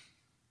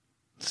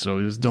 So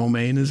his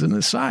domain is an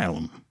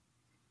asylum.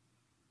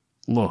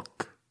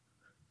 Look,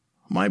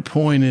 my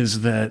point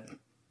is that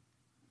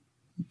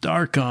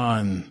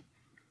Darkon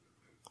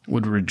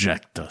would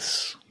reject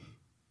us.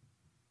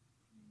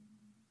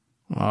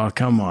 Oh,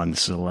 come on,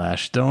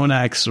 Slash. Don't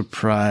act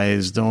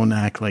surprised. Don't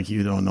act like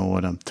you don't know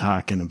what I'm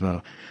talking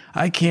about.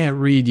 I can't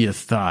read your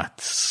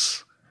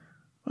thoughts.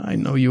 I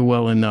know you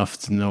well enough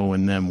to know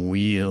when them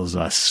wheels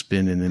are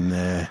spinning in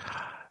there.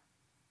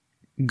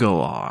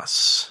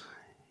 Galas,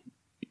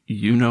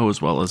 you know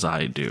as well as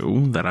I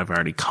do that I've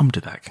already come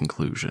to that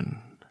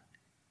conclusion.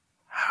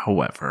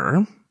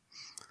 However,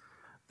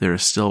 there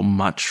is still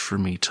much for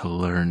me to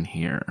learn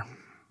here.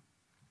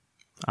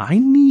 I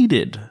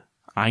needed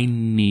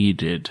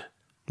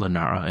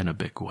Lenara in a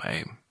big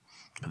way.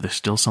 But there's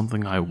still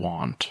something I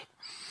want.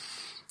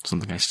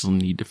 Something I still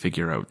need to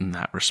figure out in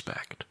that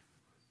respect.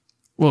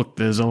 Look,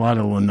 there's a lot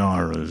of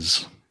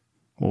Lenaras.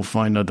 We'll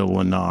find other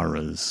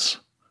Lenaras.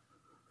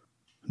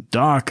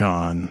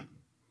 Darkon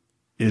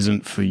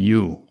isn't for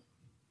you.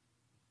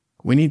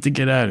 We need to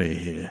get out of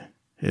here.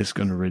 It's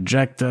going to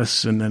reject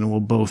us, and then we'll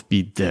both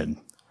be dead.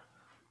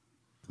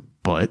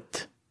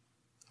 But,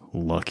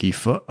 lucky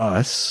for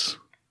us,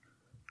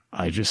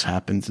 I just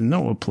happen to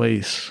know a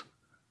place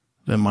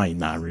that might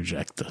not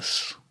reject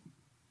us.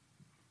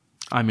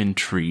 I'm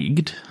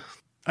intrigued.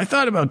 I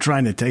thought about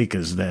trying to take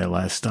us there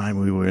last time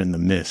we were in the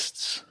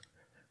mists.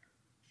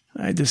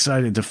 I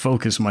decided to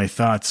focus my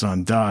thoughts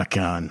on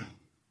Darkon.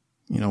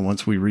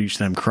 Once we reached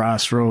them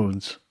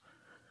crossroads.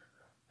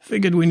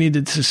 Figured we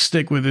needed to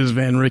stick with this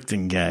Van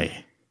Richten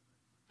guy.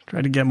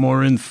 Try to get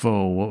more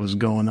info, what was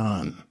going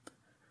on.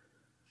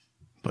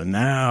 But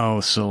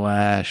now,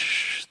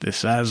 Slash,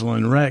 this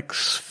Aslan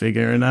Rex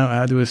figuring out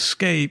how to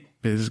escape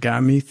has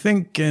got me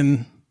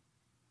thinking.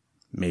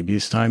 Maybe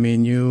it's time me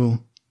and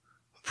you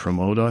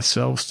promote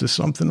ourselves to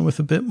something with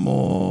a bit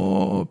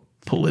more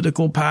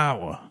political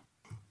power.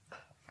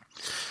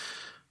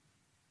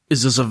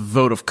 Is this a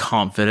vote of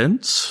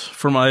confidence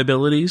for my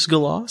abilities,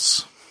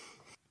 Galas?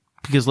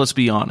 Because let's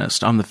be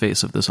honest, I'm the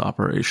face of this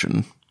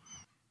operation.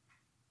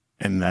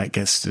 And that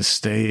gets to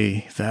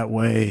stay that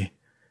way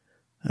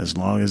as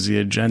long as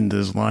the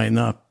agendas line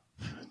up.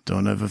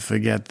 Don't ever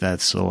forget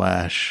that,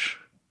 Slash.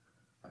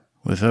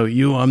 Without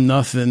you, I'm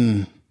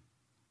nothing.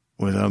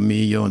 Without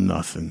me, you're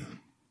nothing.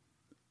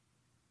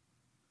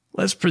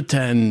 let's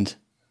pretend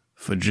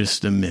for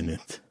just a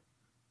minute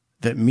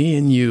that me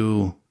and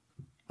you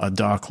are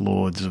Dark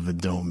Lords of a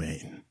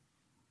domain.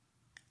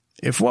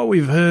 If what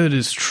we've heard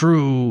is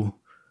true,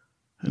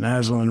 and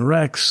Aslan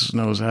Rex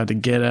knows how to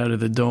get out of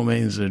the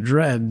domains of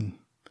dread,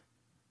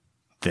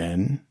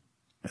 then,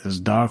 as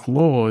Dark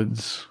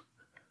Lords,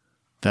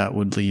 that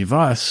would leave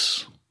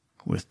us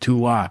with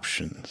two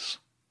options.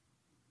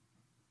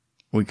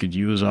 We could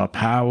use our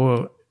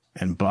power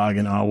and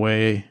bargain our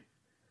way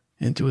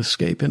into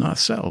escaping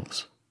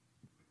ourselves.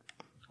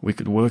 We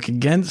could work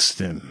against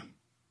him,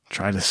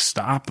 try to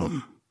stop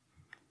him.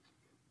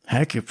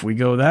 Heck, if we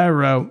go that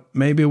route,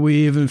 maybe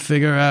we even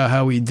figure out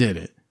how he did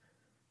it,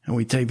 and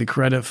we take the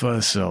credit for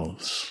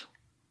ourselves.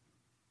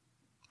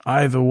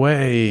 Either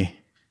way,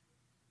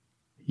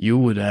 you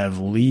would have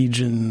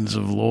legions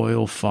of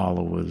loyal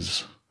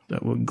followers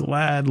that would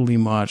gladly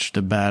march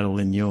to battle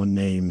in your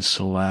name,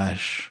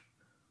 Slash.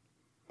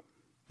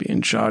 Being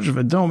in charge of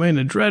a domain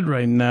of dread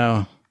right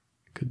now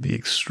could be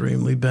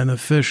extremely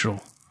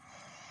beneficial.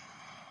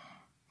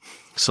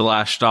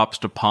 Slash stops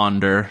to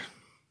ponder.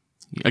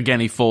 Again,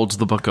 he folds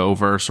the book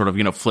over, sort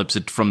of, flips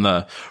it from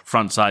the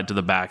front side to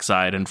the back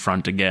side and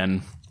front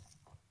again.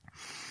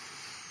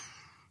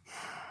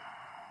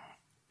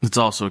 It's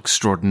also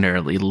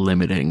extraordinarily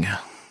limiting.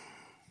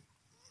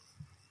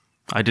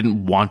 I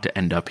didn't want to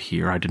end up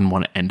here. I didn't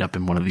want to end up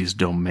in one of these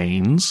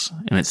domains,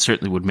 and it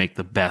certainly would make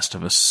the best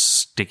of a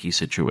sticky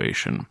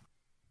situation.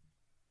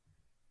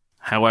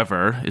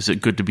 However, is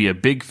it good to be a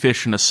big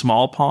fish in a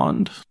small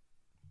pond?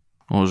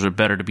 Or is it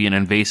better to be an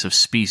invasive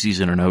species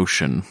in an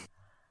ocean?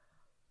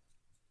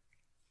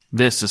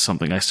 This is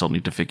something I still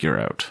need to figure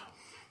out.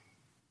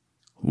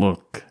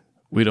 Look,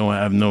 we don't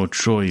have no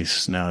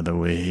choice now that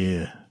we're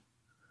here.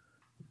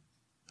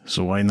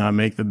 So why not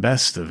make the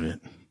best of it?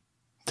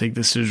 Take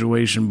the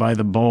situation by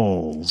the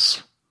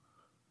balls.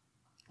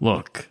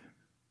 Look,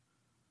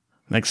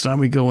 next time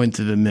we go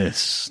into the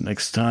mist,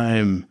 next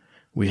time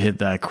we hit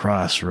that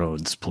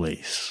crossroads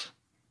place,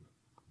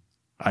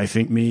 I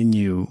think me and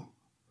you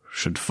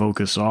should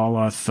focus all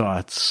our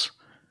thoughts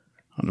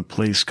on a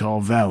place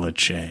called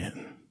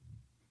Valachan.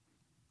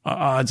 Our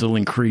odds will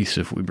increase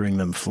if we bring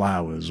them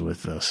flowers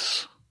with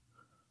us.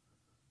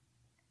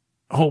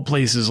 The whole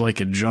place is like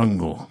a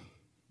jungle.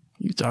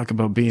 You talk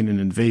about being an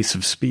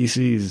invasive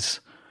species.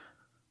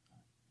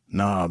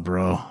 Nah,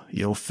 bro,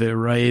 you'll fit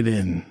right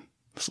in.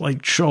 It's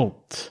like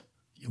choked.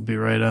 You'll be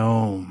right at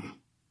home.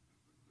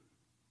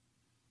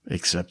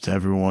 Except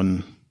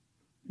everyone,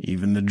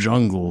 even the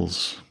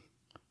jungles,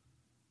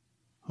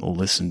 will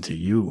listen to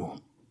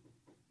you.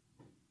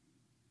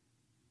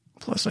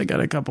 Plus, I got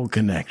a couple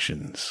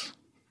connections.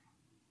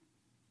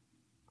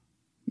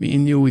 Me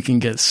and you, we can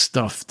get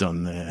stuff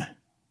done there.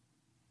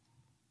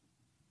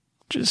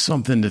 Just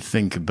something to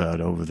think about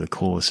over the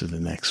course of the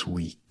next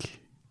week.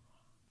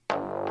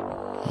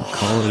 We'll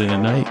call it a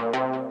night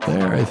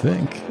there, I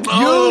think.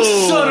 You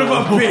son of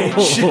a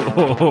bitch!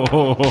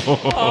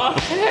 Oh,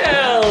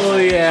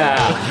 hell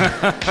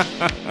yeah!